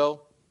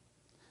 So,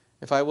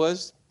 if I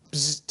was,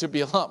 there'd be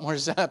a lot more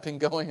zapping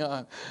going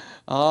on.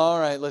 All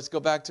right, let's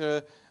go back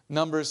to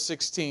Numbers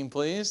 16,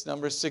 please.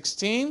 Numbers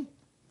 16.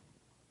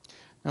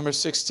 Numbers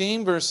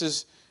 16,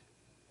 verses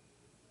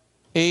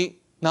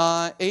 8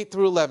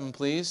 through 11,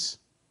 please.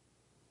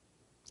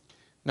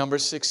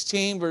 Numbers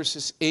 16,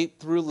 verses 8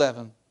 through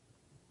 11.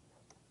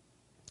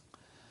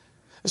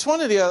 It's one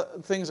of the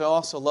things I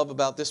also love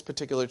about this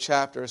particular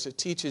chapter is it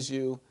teaches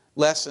you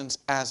lessons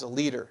as a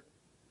leader,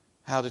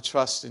 how to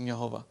trust in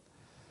Jehovah.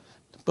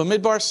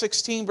 Bamidbar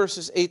 16,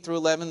 verses 8 through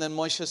 11, then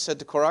Moshe said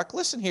to Korach,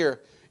 listen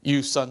here,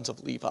 you sons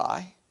of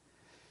Levi.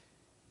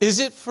 Is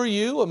it for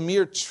you a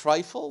mere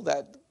trifle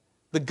that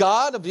the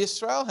God of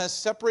Israel has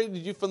separated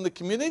you from the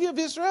community of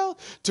Israel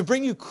to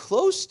bring you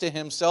close to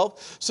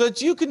Himself so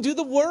that you can do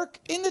the work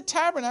in the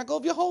tabernacle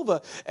of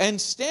Jehovah and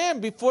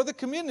stand before the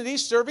community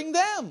serving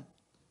them?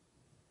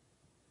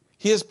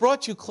 He has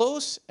brought you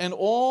close and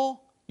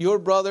all your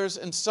brothers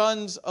and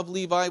sons of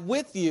Levi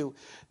with you.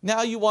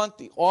 Now you want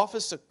the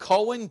office of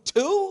Cohen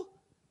too?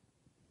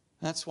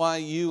 That's why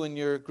you and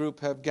your group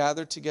have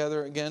gathered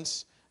together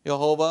against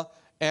Jehovah.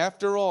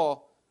 After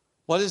all,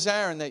 what is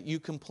Aaron that you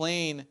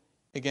complain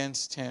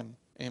against him?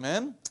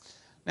 Amen?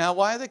 Now,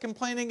 why are they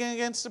complaining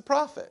against the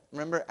prophet?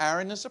 Remember,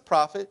 Aaron is a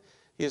prophet.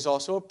 He is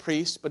also a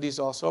priest, but he's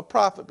also a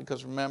prophet.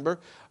 Because remember,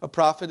 a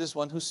prophet is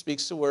one who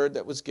speaks the word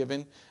that was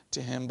given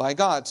to him by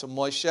God. So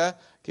Moshe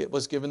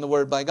was given the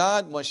word by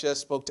God. Moshe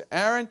spoke to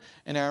Aaron,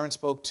 and Aaron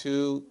spoke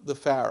to the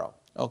Pharaoh.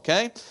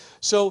 Okay?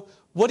 So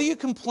what are you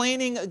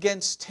complaining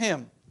against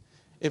him?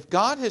 If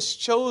God has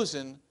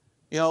chosen,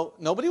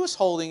 nobody was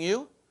holding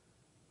you.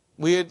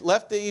 We had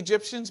left the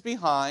Egyptians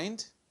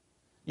behind.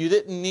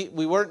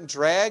 We weren't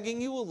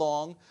dragging you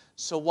along.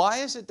 So why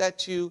is it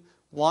that you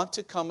want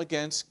to come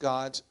against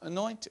God's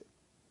anointed?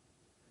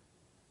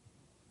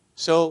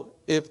 So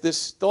if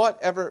this thought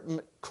ever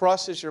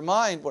crosses your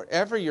mind,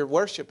 wherever you're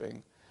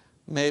worshiping,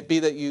 may it be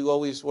that you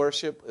always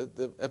worship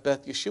at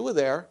Beth Yeshua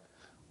there,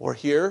 or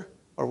here,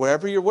 or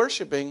wherever you're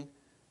worshiping,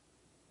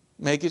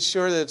 make it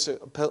sure that it's a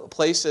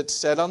place that's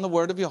set on the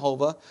word of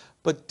Jehovah,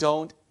 but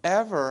don't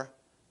ever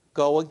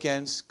go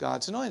against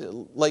God's anointed.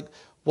 Like,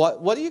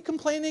 what are you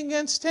complaining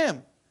against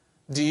him?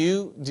 Do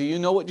you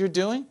know what you're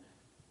doing?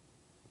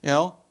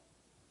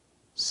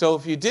 So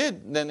if you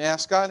did, then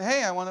ask God,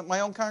 hey, I want my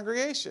own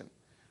congregation.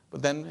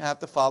 But then you have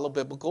to follow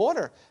biblical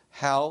order.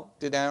 How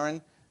did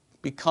Aaron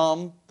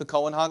become the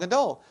Kohen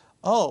HaGadol?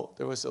 Oh,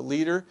 there was a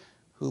leader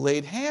who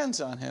laid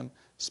hands on him,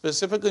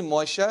 specifically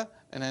Moshe,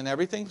 and then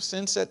everything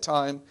since that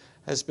time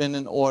has been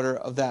in order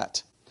of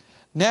that.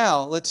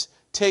 Now, let's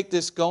take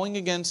this going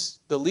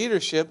against the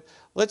leadership.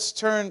 Let's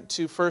turn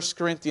to 1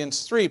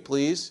 Corinthians 3,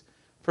 please.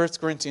 1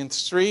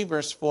 Corinthians 3,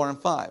 verse 4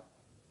 and 5.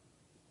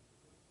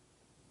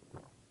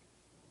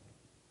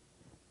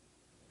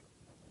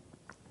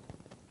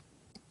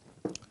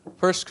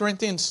 1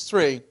 Corinthians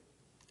 3,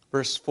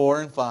 verse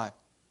 4 and 5.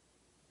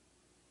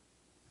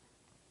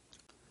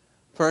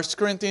 1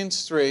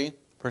 Corinthians 3,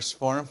 verse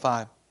 4 and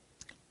 5.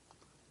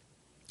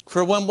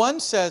 For when one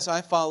says,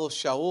 I follow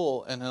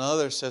Shaul, and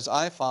another says,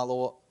 I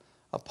follow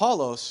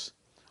Apollos,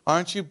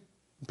 aren't you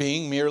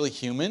being merely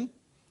human?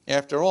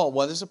 After all,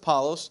 what is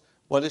Apollos?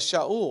 What is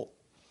Shaul?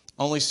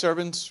 Only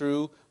servants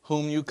through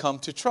whom you come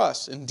to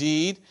trust.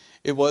 Indeed,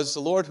 it was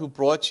the Lord who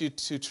brought you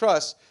to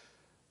trust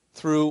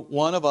through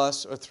one of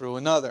us or through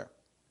another.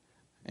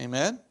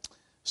 Amen?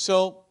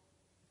 So,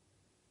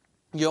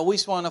 you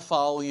always want to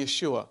follow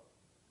Yeshua.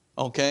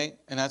 Okay?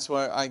 And that's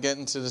where I get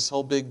into this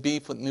whole big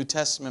beef with New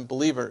Testament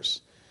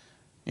believers.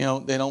 They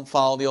don't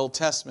follow the Old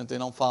Testament. They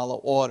don't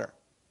follow order.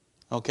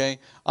 Okay?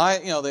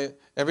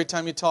 Every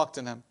time you talk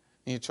to them,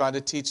 and you try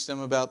to teach them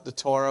about the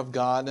Torah of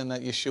God and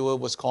that Yeshua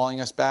was calling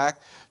us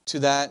back to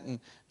that and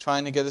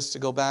trying to get us to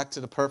go back to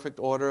the perfect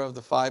order of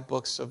the 5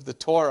 books of the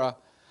Torah.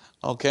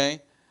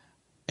 Okay?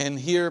 And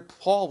here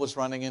Paul was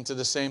running into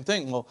the same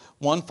thing. Well,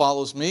 one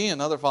follows me,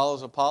 another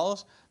follows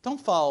Apollos.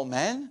 Don't follow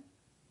men.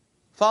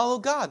 Follow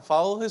God.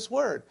 Follow His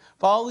Word.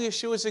 Follow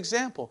Yeshua's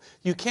example.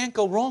 You can't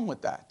go wrong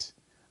with that.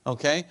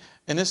 Okay?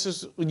 And this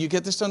is when you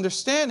get this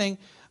understanding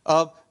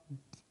of,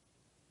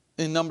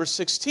 in number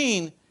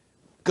 16,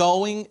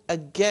 going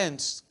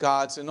against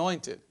God's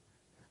anointed.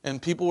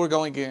 And people were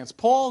going against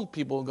Paul,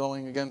 people were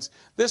going against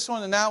this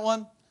one and that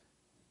one.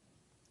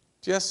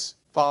 Just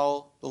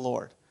follow the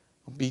Lord.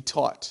 Be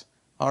taught.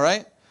 All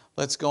right?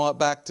 Let's go up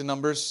back to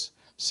Numbers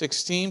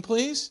 16,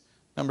 please.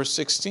 Number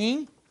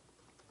 16.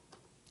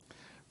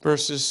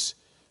 Verses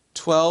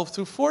 12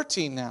 through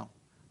 14 now.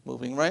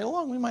 Moving right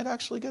along. We might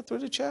actually get through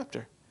the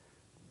chapter.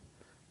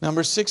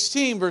 Number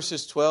 16,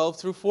 verses 12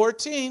 through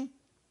 14.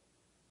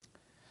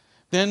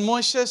 Then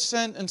Moshe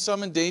sent and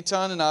summoned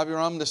Dathan and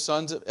Abiram, the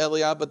sons of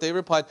Eliab, but they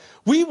replied,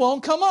 "We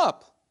won't come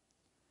up.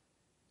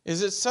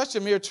 Is it such a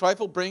mere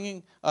trifle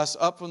bringing us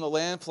up from the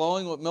land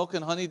flowing with milk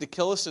and honey to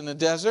kill us in the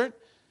desert,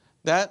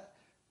 that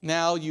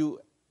now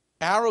you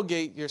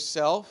arrogate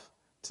yourself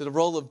to the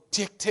role of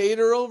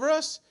dictator over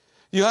us?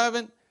 You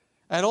haven't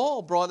at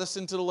all brought us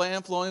into the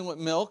land flowing with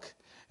milk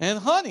and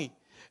honey,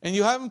 and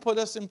you haven't put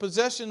us in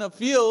possession of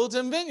fields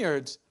and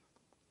vineyards.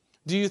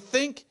 Do you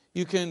think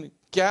you can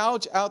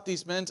gouge out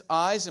these men's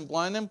eyes and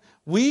blind them?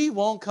 We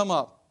won't come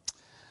up."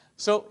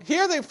 So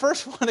here they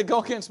first want to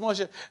go against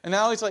Moshe, and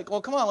now he's like,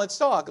 "Well, come on, let's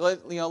talk.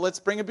 Let's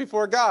bring it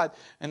before God."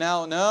 And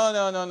now,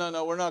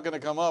 no, we're not going to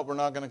come up. We're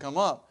not going to come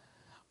up.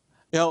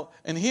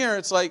 And here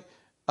it's like,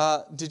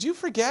 did you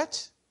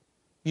forget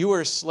you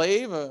were a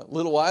slave a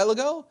little while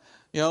ago?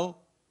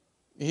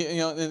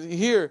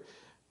 Here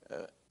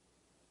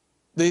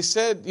they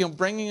said,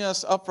 bringing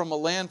us up from a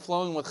land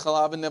flowing with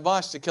chalav and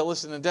nevash to kill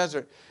us in the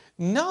desert.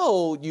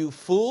 No, you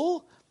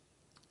fool.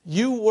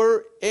 You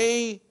were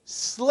a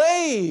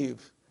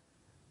slave.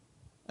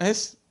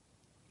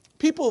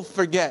 People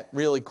forget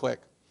really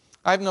quick.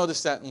 I've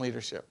noticed that in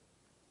leadership.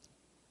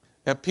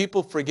 That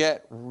people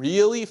forget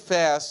really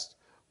fast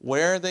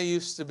where they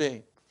used to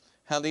be.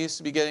 How they used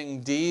to be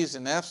getting D's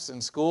and F's in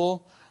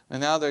school,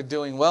 and now they're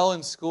doing well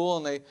in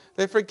school, and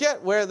they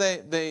forget where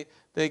they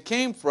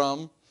came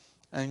from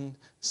and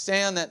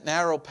stay on that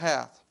narrow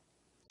path.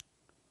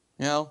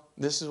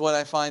 This is what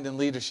I find in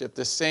leadership.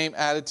 This same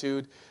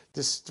attitude,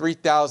 this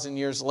 3,000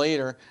 years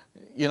later,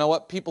 you know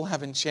what? People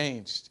haven't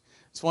changed.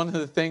 It's one of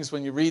the things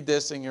when you read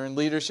this and you're in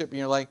leadership and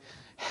you're like,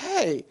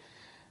 hey,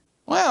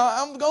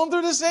 well, I'm going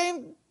through the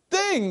same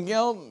thing. We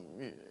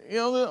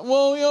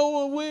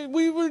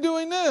were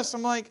doing this.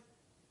 I'm like,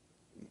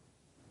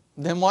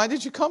 then why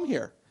did you come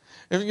here?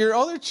 If your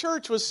other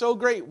church was so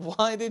great,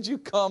 why did you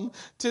come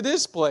to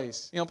this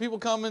place? People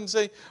come and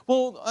say,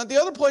 well, at the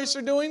other place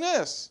they're doing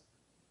this.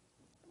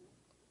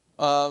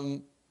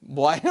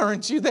 Why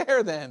aren't you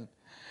there then?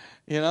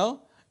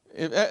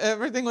 If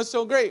everything was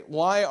so great,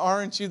 why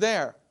aren't you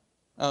there?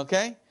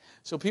 Okay?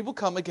 So people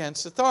come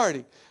against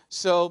authority.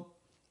 So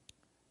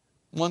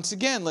once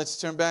again, let's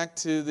turn back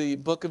to the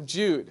book of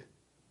Jude.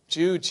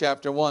 Jude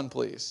chapter 1,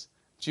 please.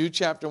 Jude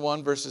chapter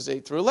 1, verses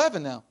 8 through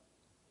 11 now.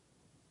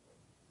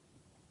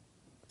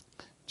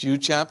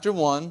 Jude chapter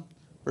 1,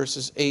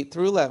 verses 8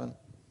 through 11.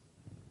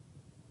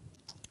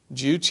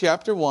 Jude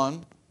chapter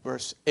 1,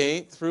 verse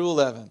 8 through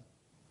 11.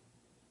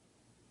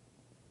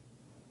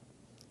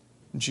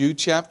 Jude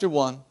chapter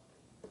 1,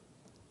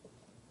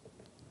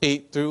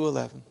 8 through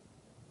 11.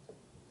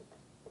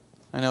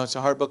 I know it's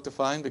a hard book to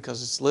find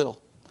because it's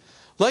little.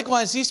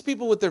 Likewise, these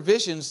people with their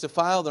visions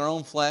defile their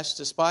own flesh,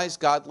 despise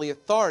godly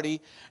authority,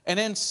 and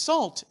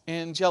insult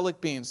angelic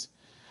beings.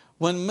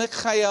 When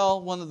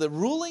Michael, one of the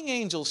ruling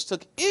angels,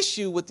 took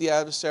issue with the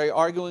adversary,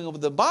 arguing over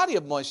the body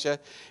of Moshe,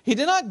 he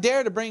did not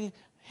dare to bring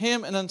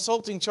him an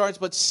insulting charge,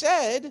 but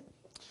said,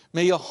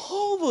 "May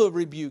Jehovah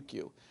rebuke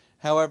you."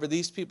 However,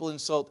 these people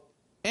insult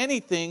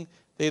anything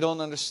they don't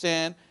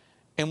understand,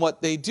 and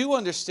what they do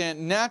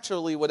understand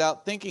naturally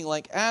without thinking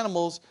like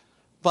animals,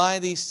 by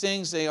these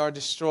things they are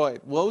destroyed.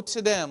 Woe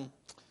to them,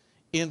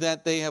 in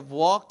that they have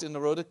walked in the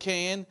road of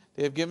Cain,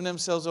 they have given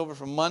themselves over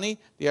for money,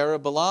 the error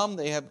of Balaam,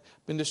 they have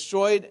been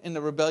destroyed in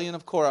the rebellion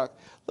of Korach.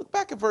 Look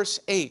back at verse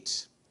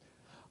 8.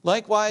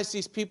 Likewise,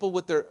 these people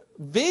with their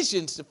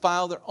visions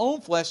defile their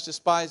own flesh,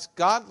 despise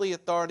godly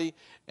authority,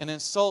 and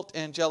insult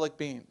angelic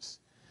beings.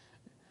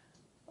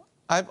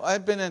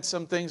 I've been in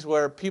some things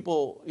where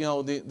people,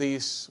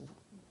 these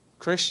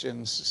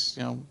Christians,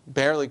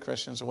 barely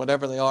Christians or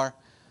whatever they are,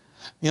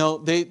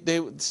 they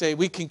would say,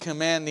 we can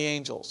command the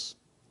angels.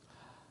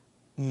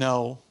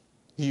 No,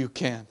 you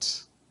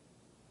can't.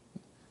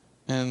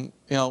 And,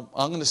 I'm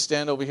going to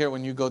stand over here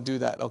when you go do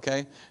that,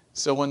 okay?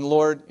 So when the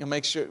Lord,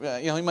 make sure,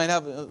 he might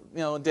have,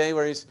 a day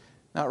where he's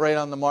not right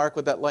on the mark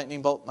with that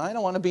lightning bolt. I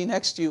don't want to be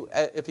next to you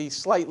if he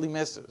slightly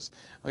misses.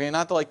 Okay,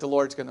 not like the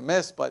Lord's going to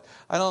miss, but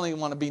I don't even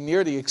want to be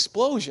near the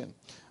explosion,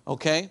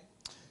 okay?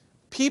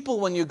 People,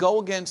 when you go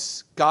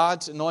against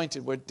God's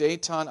anointed, where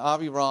Dathan,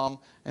 Abiram,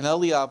 and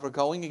Eliab were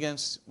going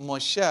against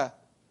Moshe,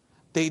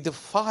 they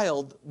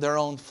defiled their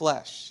own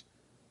flesh.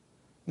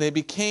 They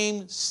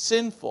became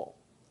sinful.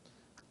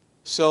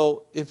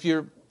 So if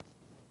you're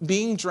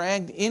being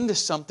dragged into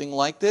something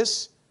like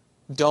this,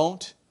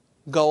 don't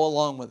go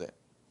along with it.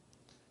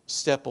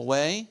 Step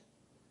away.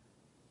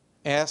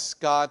 Ask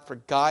God for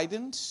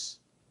guidance.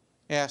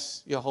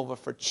 Ask Jehovah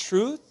for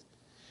truth.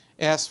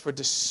 Ask for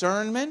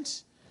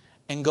discernment.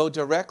 And go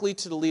directly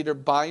to the leader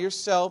by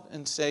yourself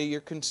and say your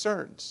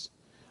concerns.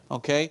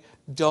 Okay?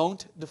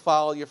 Don't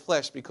defile your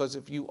flesh, because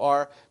if you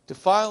are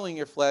defiling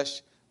your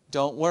flesh,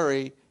 don't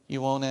worry,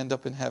 you won't end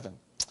up in heaven.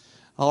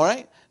 All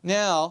right?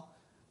 Now,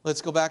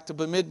 let's go back to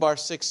Bamidbar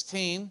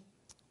 16,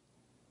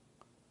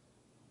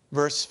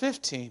 verse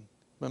 15.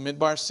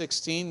 Bamidbar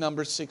 16,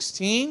 number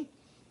 16,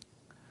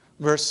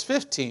 verse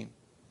 15.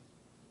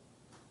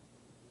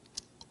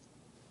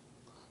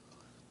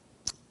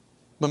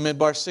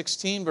 Bamidbar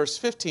 16, verse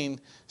 15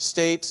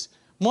 states,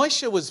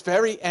 Moshe was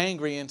very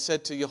angry and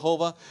said to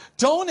Jehovah,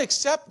 don't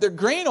accept their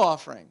grain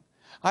offering.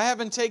 I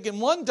haven't taken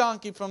one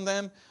donkey from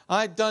them.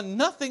 I've done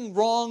nothing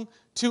wrong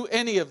to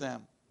any of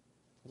them.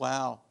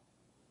 Wow.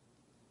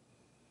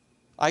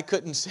 I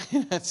couldn't say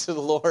that to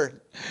the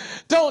Lord.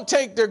 Don't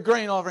take their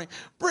grain offering.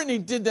 Brittany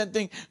did that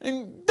thing,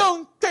 and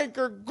don't take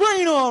her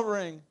grain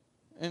offering.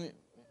 And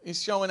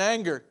he's showing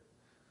anger.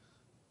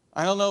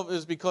 I don't know if it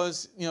was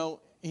because,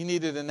 he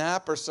needed a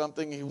nap or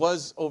something. He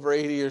was over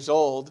 80 years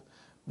old.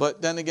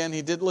 But then again,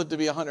 he did live to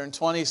be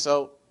 120,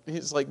 so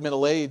he's like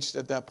middle-aged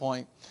at that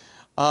point.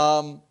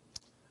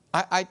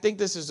 I think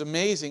this is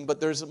amazing, but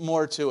there's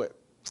more to it.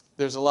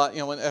 There's a lot,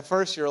 when at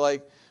first you're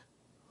like,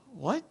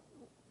 what?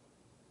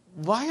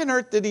 Why on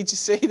earth did he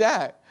just say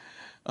that?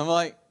 I'm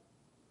like,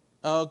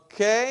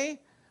 okay,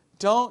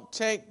 don't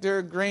take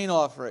their grain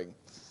offering.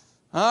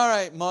 All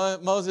right,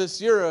 Moses,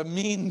 you're a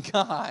mean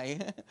guy.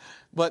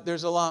 But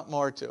there's a lot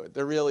more to it.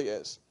 There really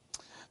is.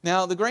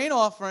 Now, the grain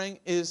offering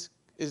is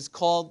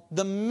called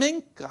the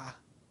mincha.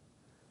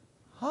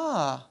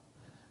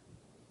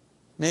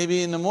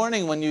 Maybe in the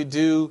morning when you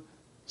do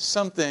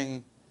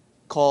something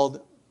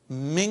called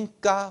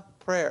mincha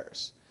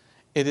prayers.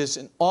 It is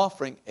an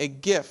offering, a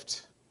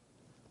gift,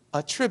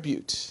 a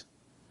tribute,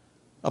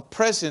 a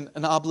present,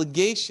 an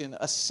obligation,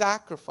 a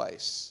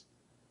sacrifice,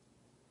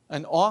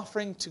 an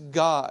offering to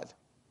God.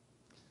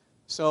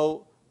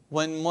 So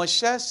when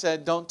Moshe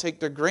said, don't take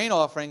their grain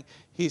offering,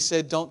 he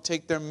said, don't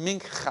take their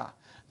mincha.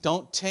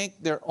 Don't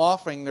take their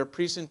offering, their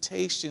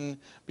presentation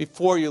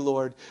before you,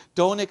 Lord.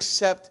 Don't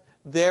accept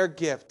their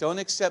gift. Don't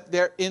accept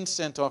their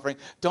incense offering.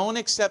 Don't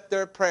accept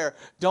their prayer.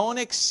 Don't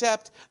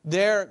accept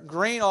their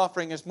grain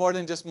offering as more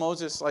than just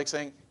Moses like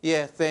saying,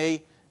 yeah,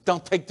 they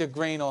don't take the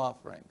grain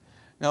offering.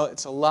 No,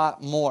 it's a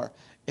lot more.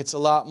 It's a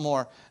lot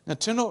more. Now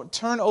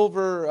turn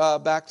over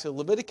back to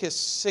Leviticus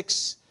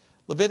 6.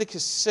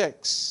 Leviticus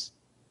 6.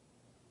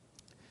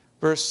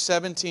 Verse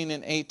 17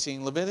 and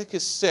 18.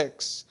 Leviticus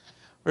 6,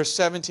 verse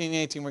 17 and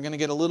 18. We're going to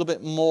get a little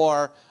bit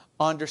more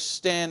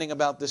understanding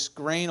about this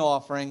grain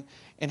offering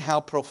and how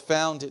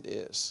profound it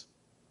is.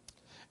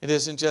 It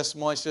isn't just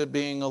Moshe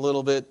being a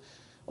little bit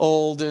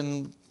old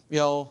and,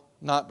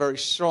 not very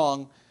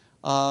strong.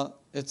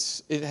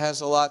 It has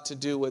a lot to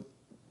do with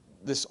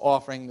this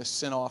offering, this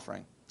sin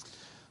offering.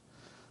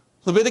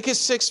 Leviticus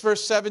 6,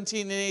 verse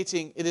 17 and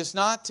 18. It is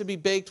not to be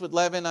baked with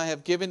leaven. I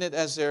have given it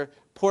as their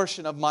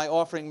portion of my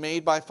offering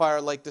made by fire,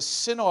 like the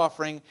sin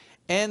offering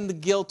and the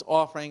guilt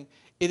offering.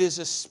 It is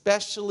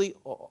especially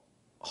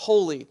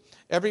holy.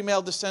 Every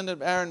male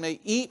descendant of Aaron may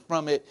eat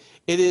from it.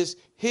 It is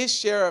his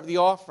share of the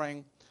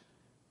offerings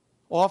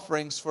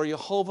for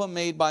Jehovah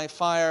made by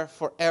fire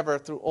forever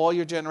through all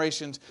your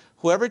generations.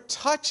 Whoever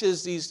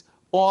touches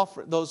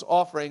those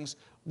offerings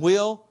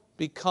will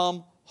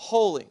become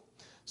holy.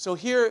 So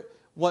here,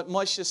 what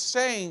Moshe is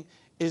saying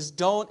is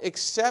don't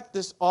accept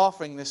this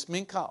offering, this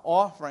mincha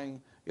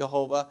offering,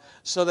 Jehovah,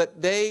 so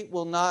that they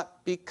will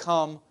not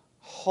become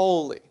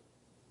holy.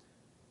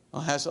 It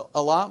has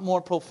a lot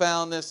more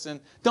profoundness than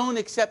don't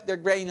accept their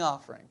grain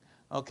offering.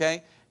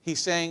 Okay? He's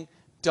saying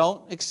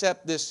don't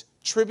accept this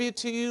tribute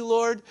to you,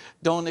 Lord.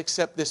 Don't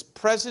accept this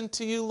present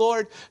to you,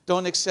 Lord.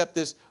 Don't accept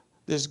this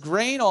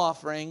grain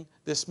offering,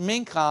 this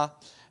mincha,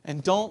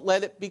 and don't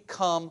let it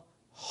become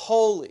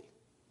holy.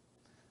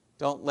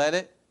 Don't let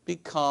it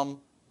become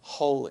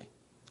holy.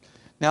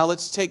 Now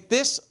let's take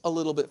this a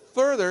little bit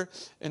further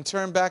and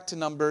turn back to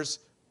Numbers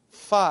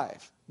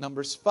 5.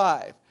 Numbers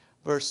 5,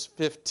 verse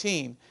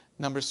 15.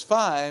 Numbers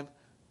 5,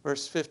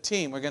 verse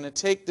 15. We're going to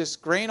take this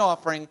grain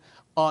offering,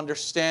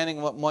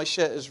 understanding what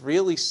Moshe is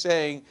really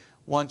saying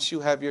once you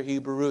have your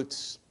Hebrew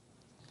roots.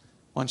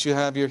 Once you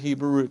have your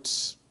Hebrew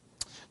roots.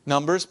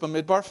 Numbers,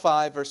 Bamidbar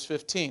 5, verse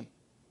 15.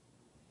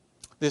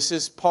 This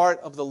is part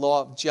of the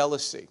law of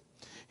jealousy.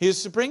 He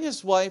is to bring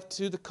his wife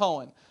to the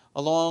Kohen,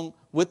 along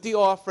with the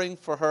offering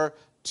for her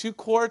 2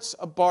 quarts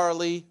of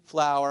barley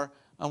flour,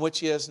 on which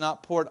he has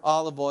not poured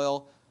olive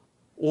oil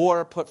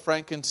or put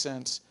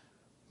frankincense,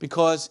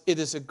 because it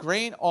is a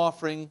grain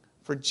offering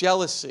for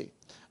jealousy,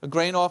 a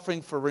grain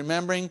offering for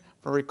remembering,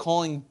 for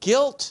recalling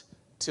guilt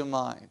to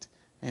mind.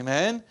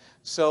 Amen?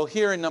 So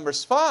here in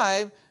Numbers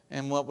 5,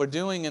 and what we're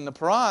doing in the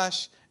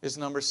Parash is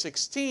number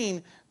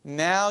 16,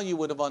 now you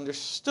would have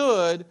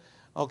understood,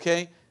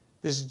 okay,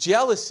 this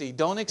jealousy.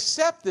 Don't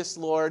accept this,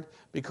 Lord,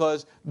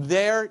 because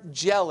they're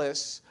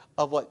jealous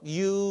of what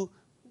you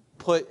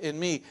put in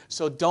me.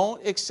 So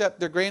don't accept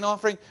their grain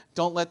offering.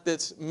 Don't let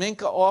this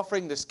mincha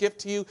offering, this gift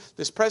to you,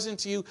 this present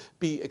to you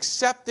be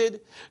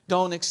accepted.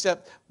 Don't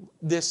accept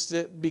this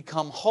to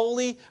become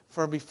holy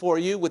for before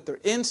you with their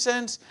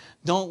incense.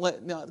 Don't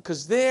let,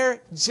 because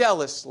they're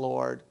jealous,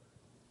 Lord.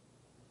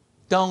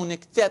 Don't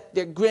accept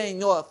their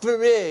grain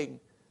offering.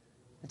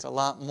 It's a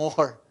lot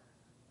more.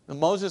 And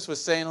Moses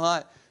was saying a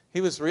lot.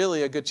 He was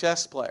really a good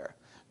chess player.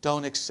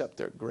 Don't accept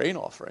their grain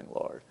offering,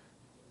 Lord.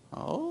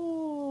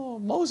 Oh,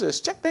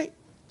 Moses, checkmate.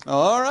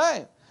 All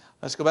right.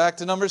 Let's go back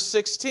to number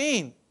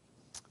 16.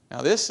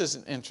 Now, this is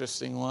an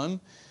interesting one.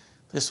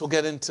 This will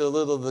get into a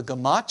little of the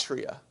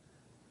gematria.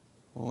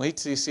 Well, wait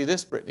till you see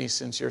this, Brittany,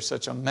 since you're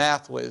such a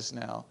math whiz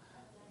now.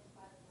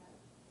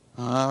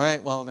 All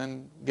right, well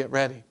then get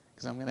ready,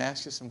 because I'm going to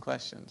ask you some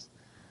questions.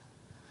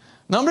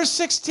 Numbers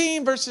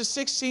 16, verses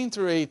 16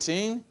 through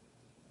 18.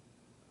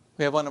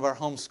 We have one of our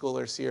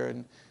homeschoolers here,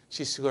 and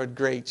she scored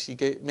great. She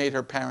made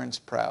her parents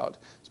proud,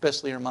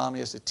 especially her mommy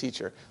as a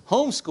teacher.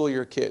 Homeschool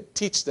your kid.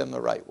 Teach them the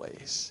right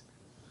ways.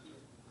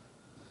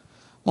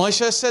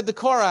 Moshe said to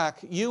Korach,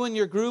 you and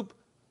your group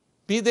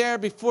be there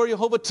before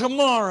Jehovah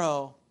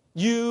tomorrow.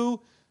 You,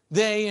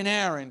 they, and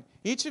Aaron.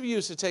 Each of you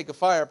is to take a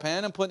fire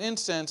pan and put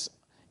incense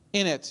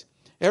in it.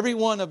 Every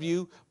one of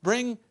you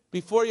bring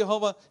before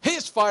Jehovah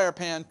his fire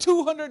pan,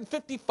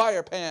 250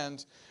 fire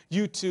pans.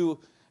 You two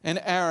and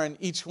Aaron,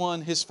 each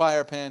one his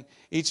fire pan.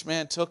 Each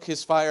man took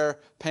his fire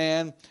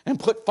pan and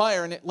put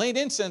fire in it, laid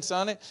incense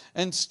on it,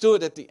 and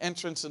stood at the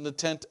entrance of the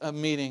tent of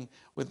meeting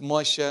with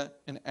Moshe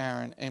and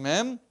Aaron.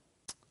 Amen?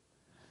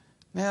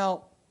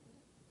 Now,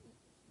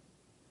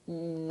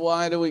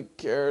 why do we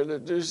care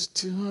that there's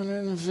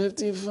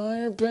 250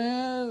 fire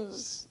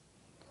pans?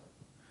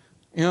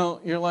 You know,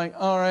 you're like,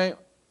 all right,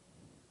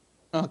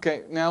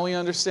 okay, now we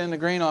understand the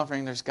grain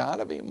offering. There's got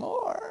to be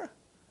more.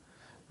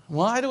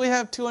 Why do we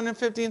have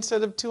 250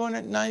 instead of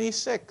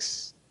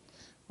 296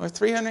 or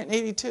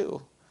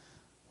 382?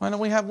 Why don't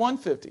we have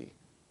 150?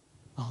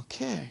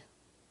 Okay.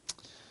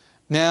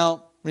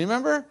 Now,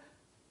 remember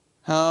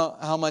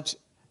how much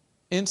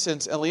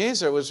incense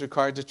Eleazar was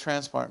required to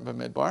transport in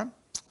Bamidbar?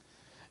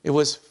 It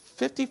was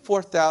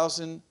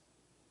 54,000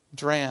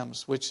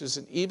 drams, which is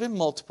an even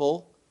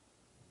multiple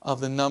of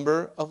the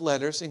number of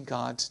letters in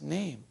God's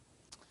name.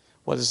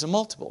 What is a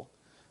multiple?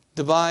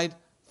 Divide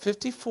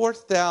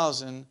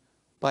 54,000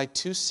 by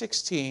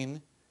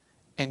 216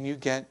 and you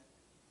get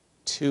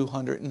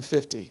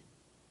 250.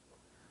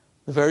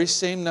 The very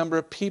same number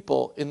of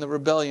people in the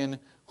rebellion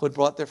who had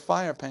brought their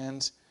fire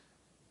pans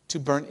to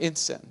burn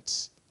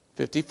incense.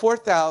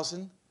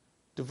 54,000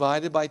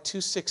 divided by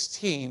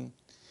 216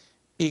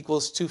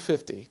 equals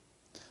 250.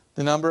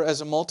 The number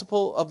as a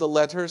multiple of the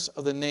letters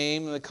of the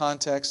name in the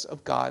context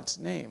of God's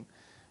name.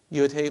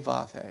 Yud He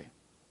Vav He.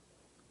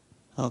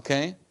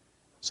 Okay?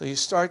 So you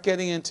start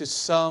getting into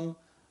some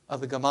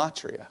of the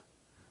gematria.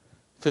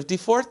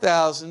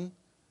 54,000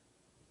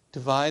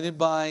 divided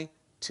by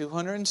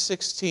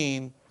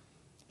 216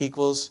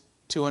 equals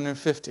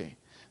 250.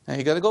 Now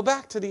you got to go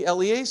back to the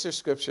Eleazar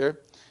scripture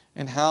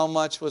and how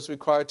much was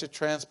required to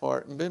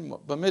transport in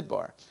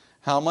Bamidbar.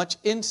 How much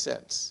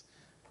incense.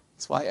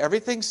 That's why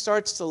everything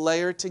starts to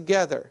layer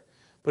together.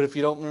 But if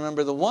you don't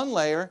remember the one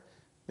layer,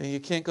 then you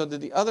can't go to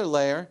the other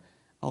layer.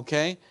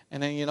 Okay?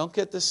 And then you don't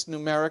get this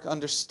numeric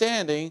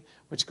understanding,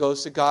 which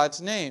goes to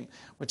God's name,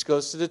 which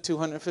goes to the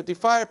 250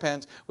 fire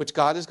pans, which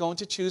God is going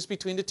to choose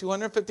between the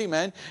 250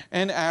 men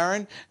and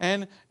Aaron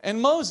and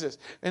Moses.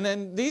 And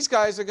then these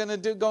guys are going to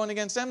do going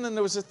against them. And then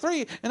there was a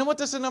 3. And then what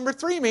does the number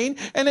 3 mean?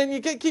 And then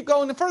you keep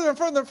going further and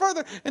further and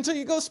further until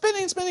you go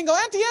spinning, go,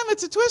 Auntie Em,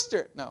 it's a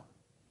twister. No.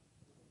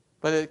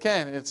 But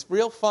again, it's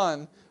real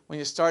fun when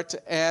you start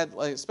to add,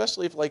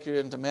 especially if you're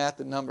into math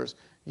and numbers,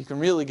 you can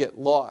really get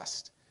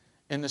lost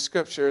in the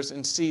scriptures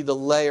and see the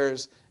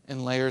layers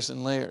and layers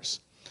and layers.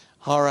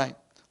 All right,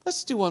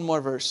 let's do one more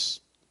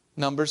verse.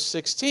 Numbers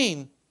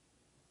 16,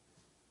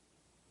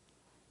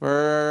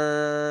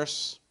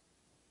 verse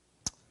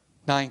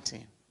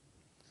 19.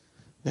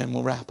 Then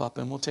we'll wrap up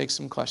and we'll take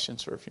some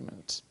questions for a few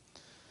minutes.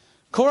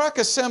 Korach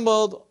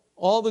assembled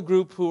all the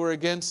group who were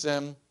against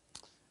them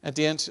at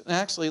the end.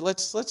 Actually,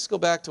 let's go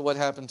back to what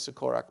happened to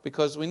Korach,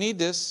 because we need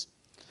this,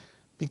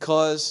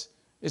 because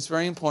it's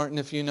very important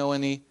if you know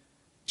any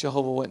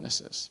Jehovah's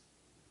Witnesses.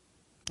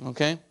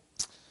 Okay?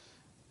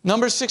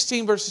 Numbers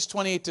 16, verses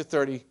 28 to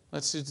 30.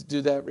 Let's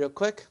do that real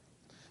quick.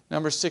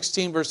 Numbers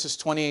 16, verses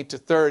 28 to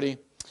 30.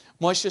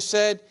 Moshe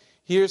said,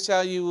 here's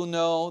how you will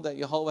know that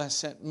Jehovah has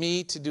sent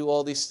me to do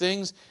all these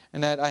things,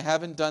 and that I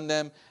haven't done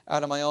them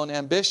out of my own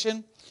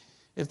ambition.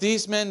 If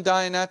these men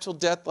die a natural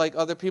death like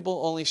other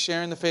people, only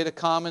sharing the fate of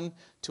common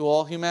to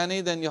all humanity,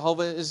 then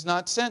Jehovah has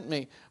not sent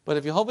me. But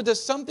if Jehovah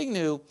does something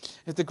new,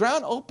 if the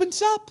ground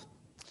opens up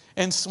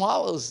and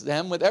swallows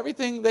them with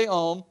everything they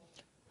own,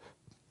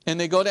 and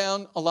they go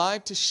down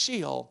alive to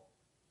Sheol,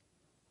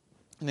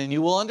 and then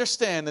you will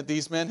understand that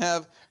these men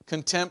have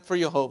contempt for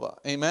Jehovah.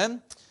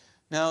 Amen?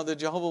 Now, the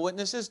Jehovah's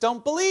Witnesses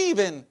don't believe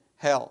in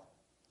hell.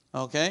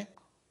 Okay?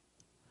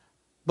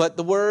 But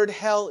the word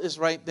hell is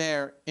right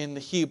there in the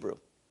Hebrew.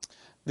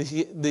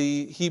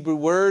 The Hebrew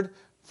word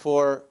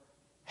for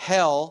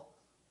hell,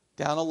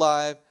 down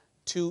alive,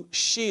 to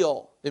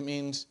Sheol. It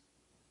means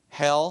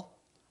hell,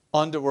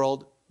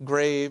 underworld,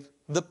 grave,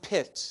 the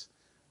pit.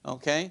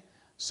 Okay?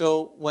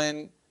 So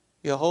when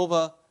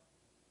Jehovah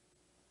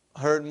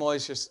heard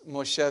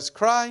Moshe's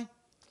cry,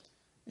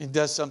 he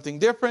does something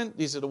different.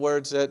 These are the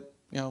words that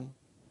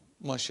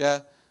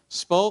Moshe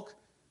spoke.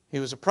 He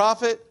was a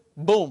prophet.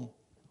 Boom.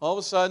 All of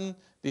a sudden,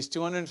 these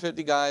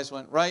 250 guys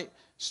went right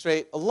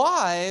straight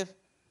alive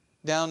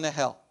down to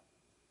hell.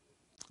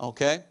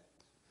 Okay?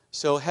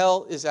 So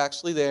hell is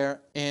actually there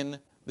in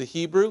the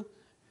Hebrew.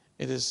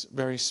 It is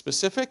very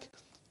specific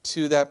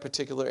to that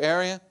particular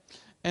area.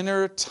 And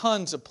there are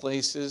tons of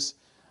places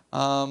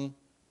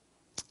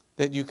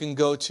that you can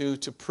go to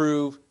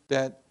prove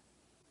that,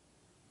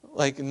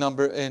 like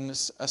in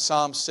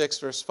Psalm 6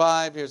 verse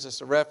 5, here's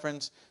just a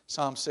reference,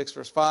 Psalm 6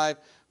 verse 5,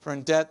 for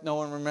in death no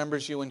one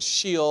remembers you, in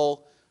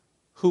Sheol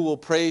who will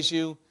praise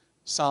you?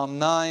 Psalm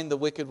 9, the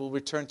wicked will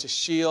return to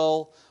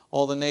Sheol,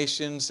 all the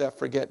nations that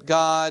forget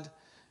God.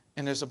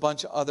 And there's a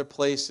bunch of other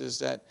places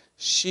that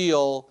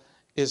Sheol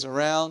is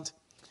around.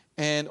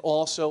 And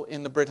also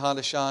in the Brit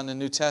Hadashah in the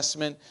New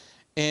Testament,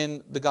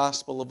 in the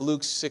Gospel of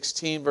Luke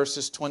 16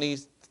 verses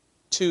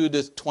 22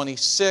 to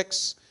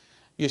 26,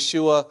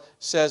 Yeshua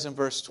says in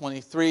verse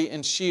 23,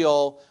 in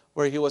Sheol,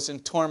 where he was in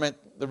torment,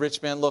 the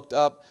rich man looked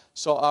up,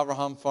 saw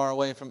Abraham far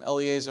away from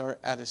Eliezer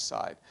at his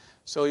side.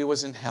 So he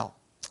was in hell.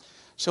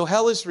 So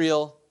hell is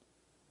real,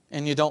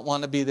 and you don't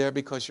want to be there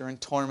because you're in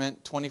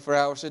torment 24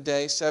 hours a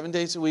day, 7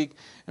 days a week.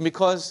 And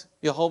because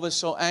Jehovah is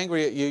so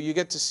angry at you, you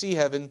get to see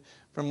heaven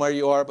from where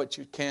you are, but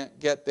you can't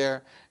get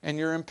there. And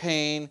you're in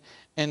pain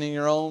and in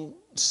your own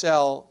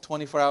cell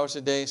 24 hours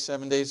a day,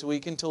 7 days a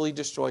week, until he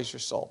destroys your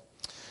soul.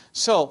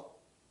 So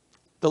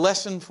the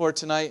lesson for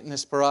tonight in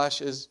this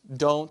parash is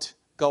don't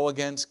go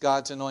against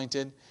God's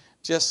anointed.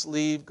 Just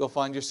leave, go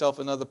find yourself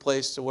another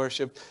place to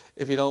worship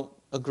if you don't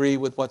agree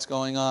with what's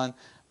going on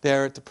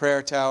there at the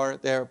prayer tower,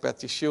 there at Beth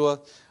Yeshua,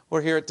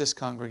 or here at this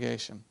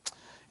congregation.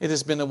 It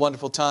has been a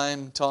wonderful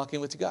time talking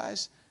with you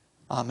guys.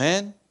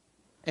 Amen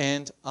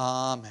and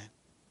amen.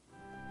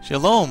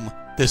 Shalom,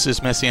 this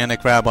is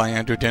Messianic Rabbi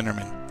Andrew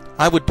Dinnerman.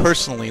 I would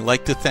personally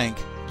like to thank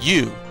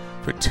you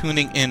for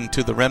tuning in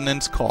to the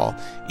Remnant's Call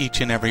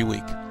each and every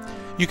week.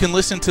 You can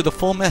listen to the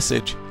full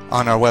message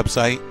on our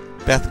website,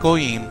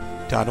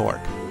 bethgoyim.org.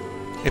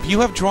 If you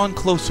have drawn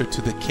closer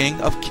to the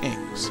King of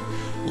Kings,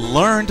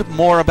 learned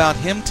more about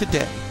Him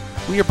today,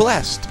 we are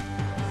blessed.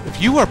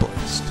 If you are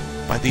blessed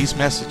by these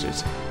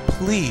messages,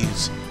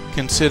 please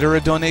consider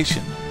a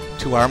donation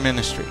to our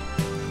ministry.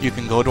 You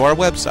can go to our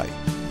website,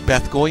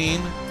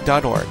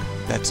 bethgoyim.org.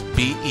 That's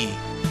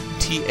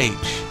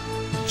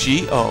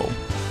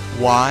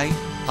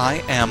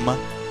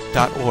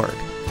BETHGOYIM.org,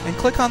 and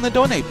click on the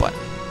donate button.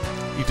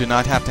 You do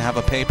not have to have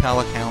a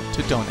PayPal account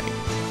to donate.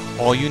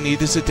 All you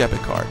need is a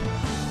debit card.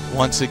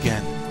 Once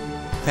again,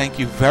 thank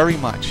you very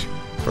much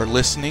for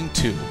listening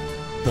to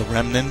The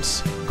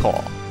Remnant's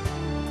Call.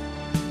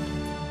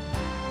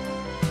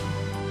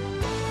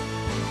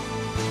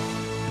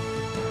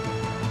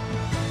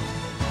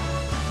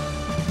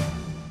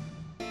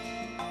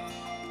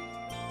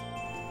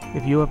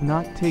 If you have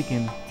not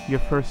taken your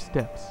first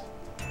steps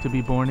to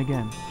be born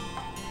again,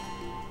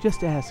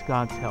 just ask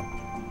God's help.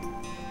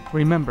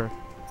 Remember,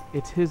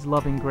 it's His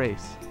loving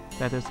grace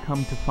that has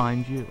come to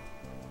find you.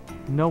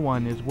 No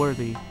one is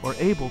worthy or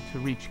able to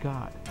reach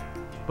God,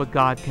 but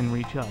God can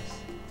reach us,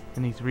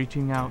 and He's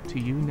reaching out to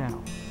you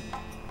now.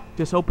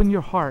 Just open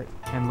your heart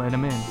and let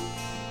Him in.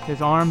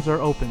 His arms are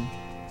open,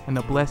 and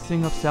the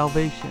blessing of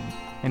salvation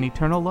and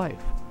eternal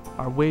life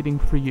are waiting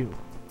for you.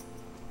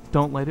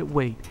 Don't let it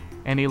wait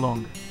any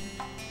longer.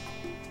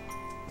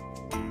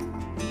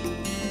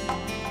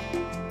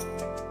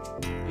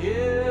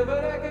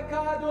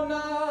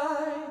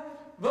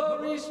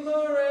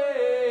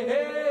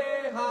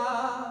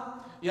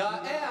 Ya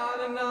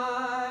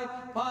Adonai,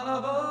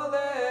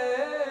 panavoleka,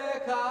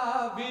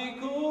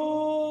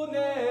 vikuneka,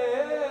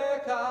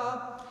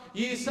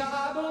 Yisa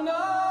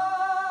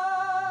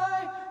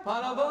Adonai,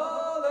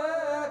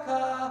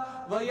 panavoleka,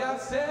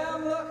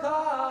 vayasem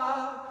lecha,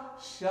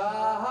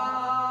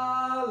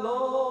 shalom.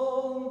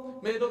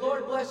 May the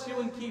Lord bless you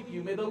and keep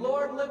you. May the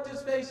Lord lift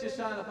His face to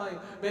shine upon you.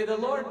 May the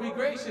Lord be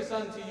gracious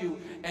unto you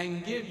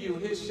and give you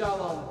His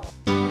shalom.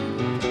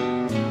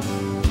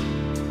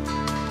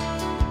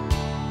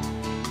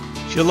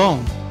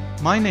 Shalom.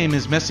 My name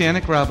is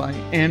Messianic Rabbi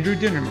Andrew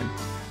Dinnerman,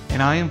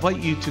 and I invite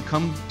you to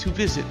come to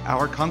visit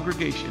our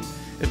congregation.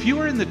 If you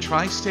are in the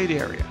tri-state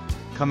area,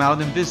 come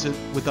out and visit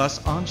with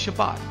us on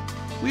Shabbat.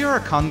 We are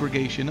a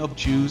congregation of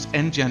Jews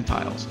and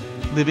Gentiles,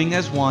 living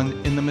as one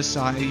in the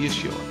Messiah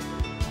Yeshua.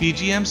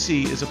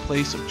 BGMC is a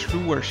place of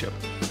true worship.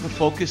 The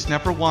focus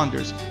never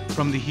wanders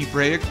from the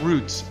Hebraic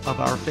roots of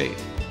our faith.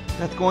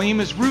 Beth Goyim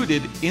is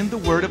rooted in the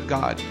Word of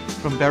God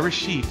from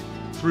Bereshit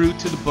through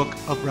to the book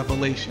of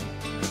Revelation.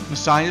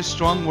 Messiah's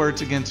strong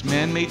words against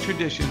man-made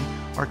tradition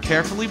are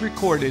carefully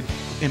recorded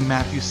in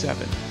Matthew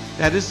 7.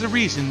 That is the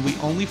reason we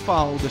only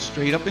follow the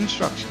straight-up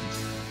instructions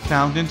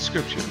found in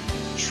Scripture,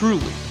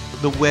 truly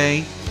the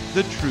way,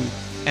 the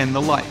truth, and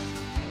the life.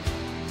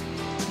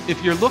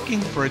 If you're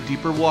looking for a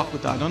deeper walk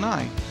with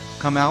Adonai,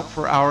 come out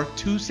for our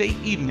Tuesday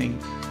evening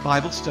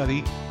Bible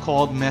study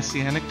called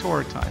Messianic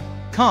Torah Time.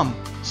 Come,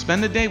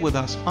 spend the day with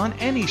us on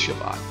any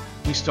Shabbat.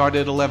 We start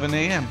at 11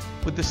 a.m.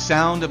 with the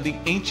sound of the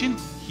ancient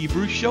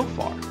Hebrew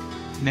shofar.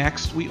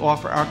 Next, we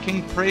offer our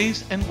King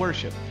praise and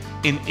worship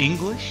in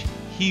English,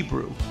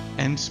 Hebrew,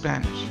 and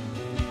Spanish.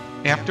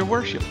 After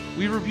worship,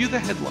 we review the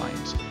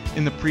headlines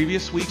in the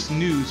previous week's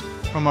news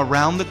from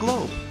around the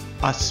globe,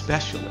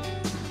 especially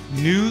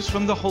news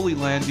from the Holy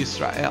Land,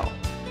 Israel.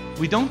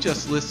 We don't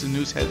just list the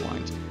news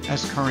headlines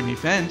as current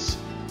events,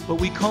 but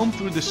we comb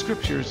through the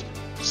scriptures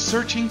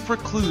searching for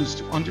clues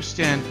to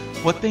understand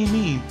what they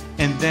mean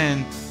and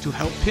then to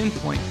help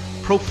pinpoint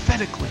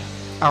prophetically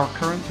our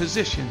current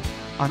position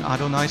on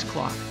Adonai's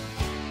clock.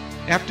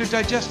 After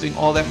digesting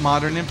all that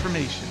modern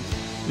information,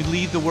 we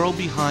leave the world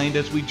behind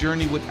as we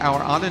journey with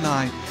our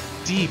Adonai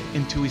deep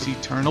into his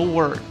eternal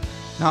word,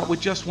 not with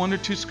just 1 or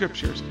 2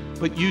 scriptures,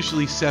 but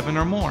usually 7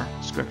 or more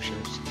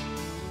scriptures.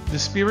 The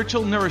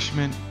spiritual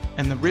nourishment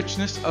and the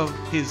richness of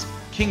his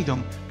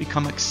kingdom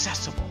become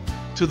accessible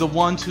to the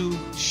ones who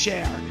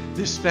share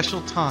this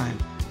special time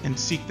and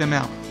seek them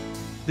out.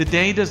 The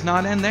day does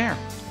not end there.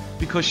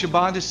 Because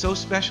Shabbat is so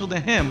special to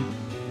him,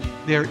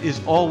 there is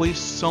always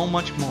so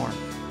much more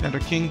that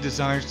our King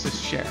desires to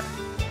share.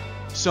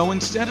 So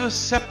instead of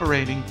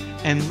separating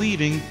and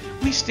leaving,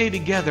 we stay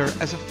together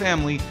as a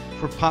family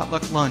for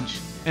potluck lunch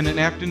and an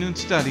afternoon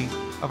study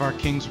of our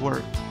King's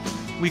Word.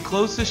 We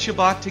close the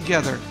Shabbat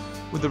together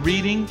with a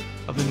reading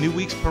of the new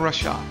week's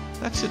parashah.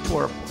 That's the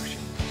Torah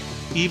portion.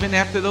 Even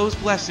after those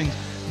blessings,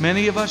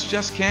 many of us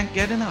just can't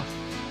get enough.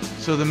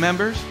 So the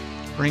members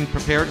bring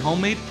prepared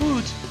homemade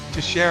foods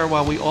to share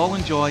while we all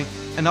enjoy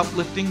an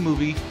uplifting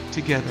movie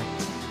together.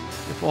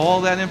 If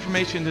all that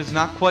information is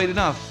not quite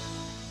enough,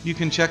 you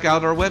can check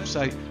out our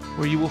website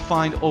where you will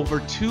find over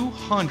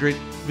 200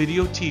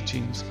 video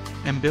teachings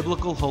and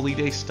biblical holy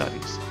day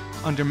studies.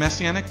 Under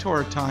Messianic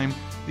Torah Time,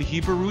 the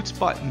Hebrew Roots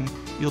button,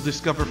 you'll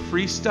discover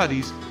free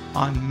studies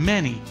on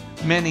many,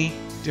 many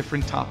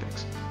different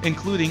topics,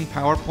 including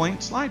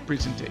PowerPoint slide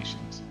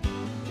presentations.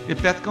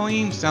 If Beth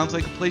Goyim sounds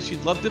like a place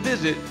you'd love to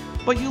visit,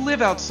 but you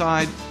live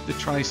outside the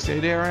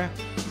tri-state area,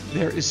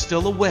 there is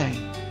still a way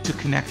to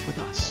connect with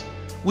us.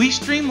 We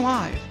stream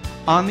live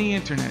on the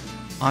internet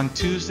on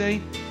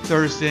Tuesday,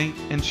 Thursday,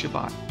 and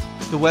Shabbat.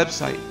 The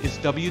website is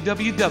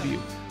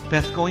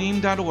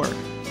www.bethgoyim.org.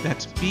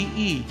 That's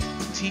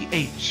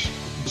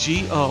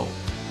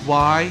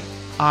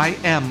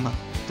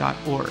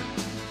BETHGOYIM.org.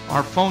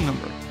 Our phone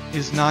number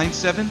is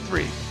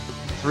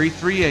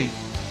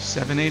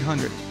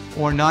 973-338-7800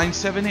 or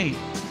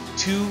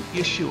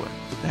 978-2-YESHUA.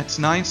 That's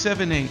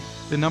 978,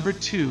 the number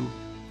 2,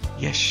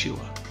 Yeshua.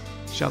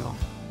 Shalom.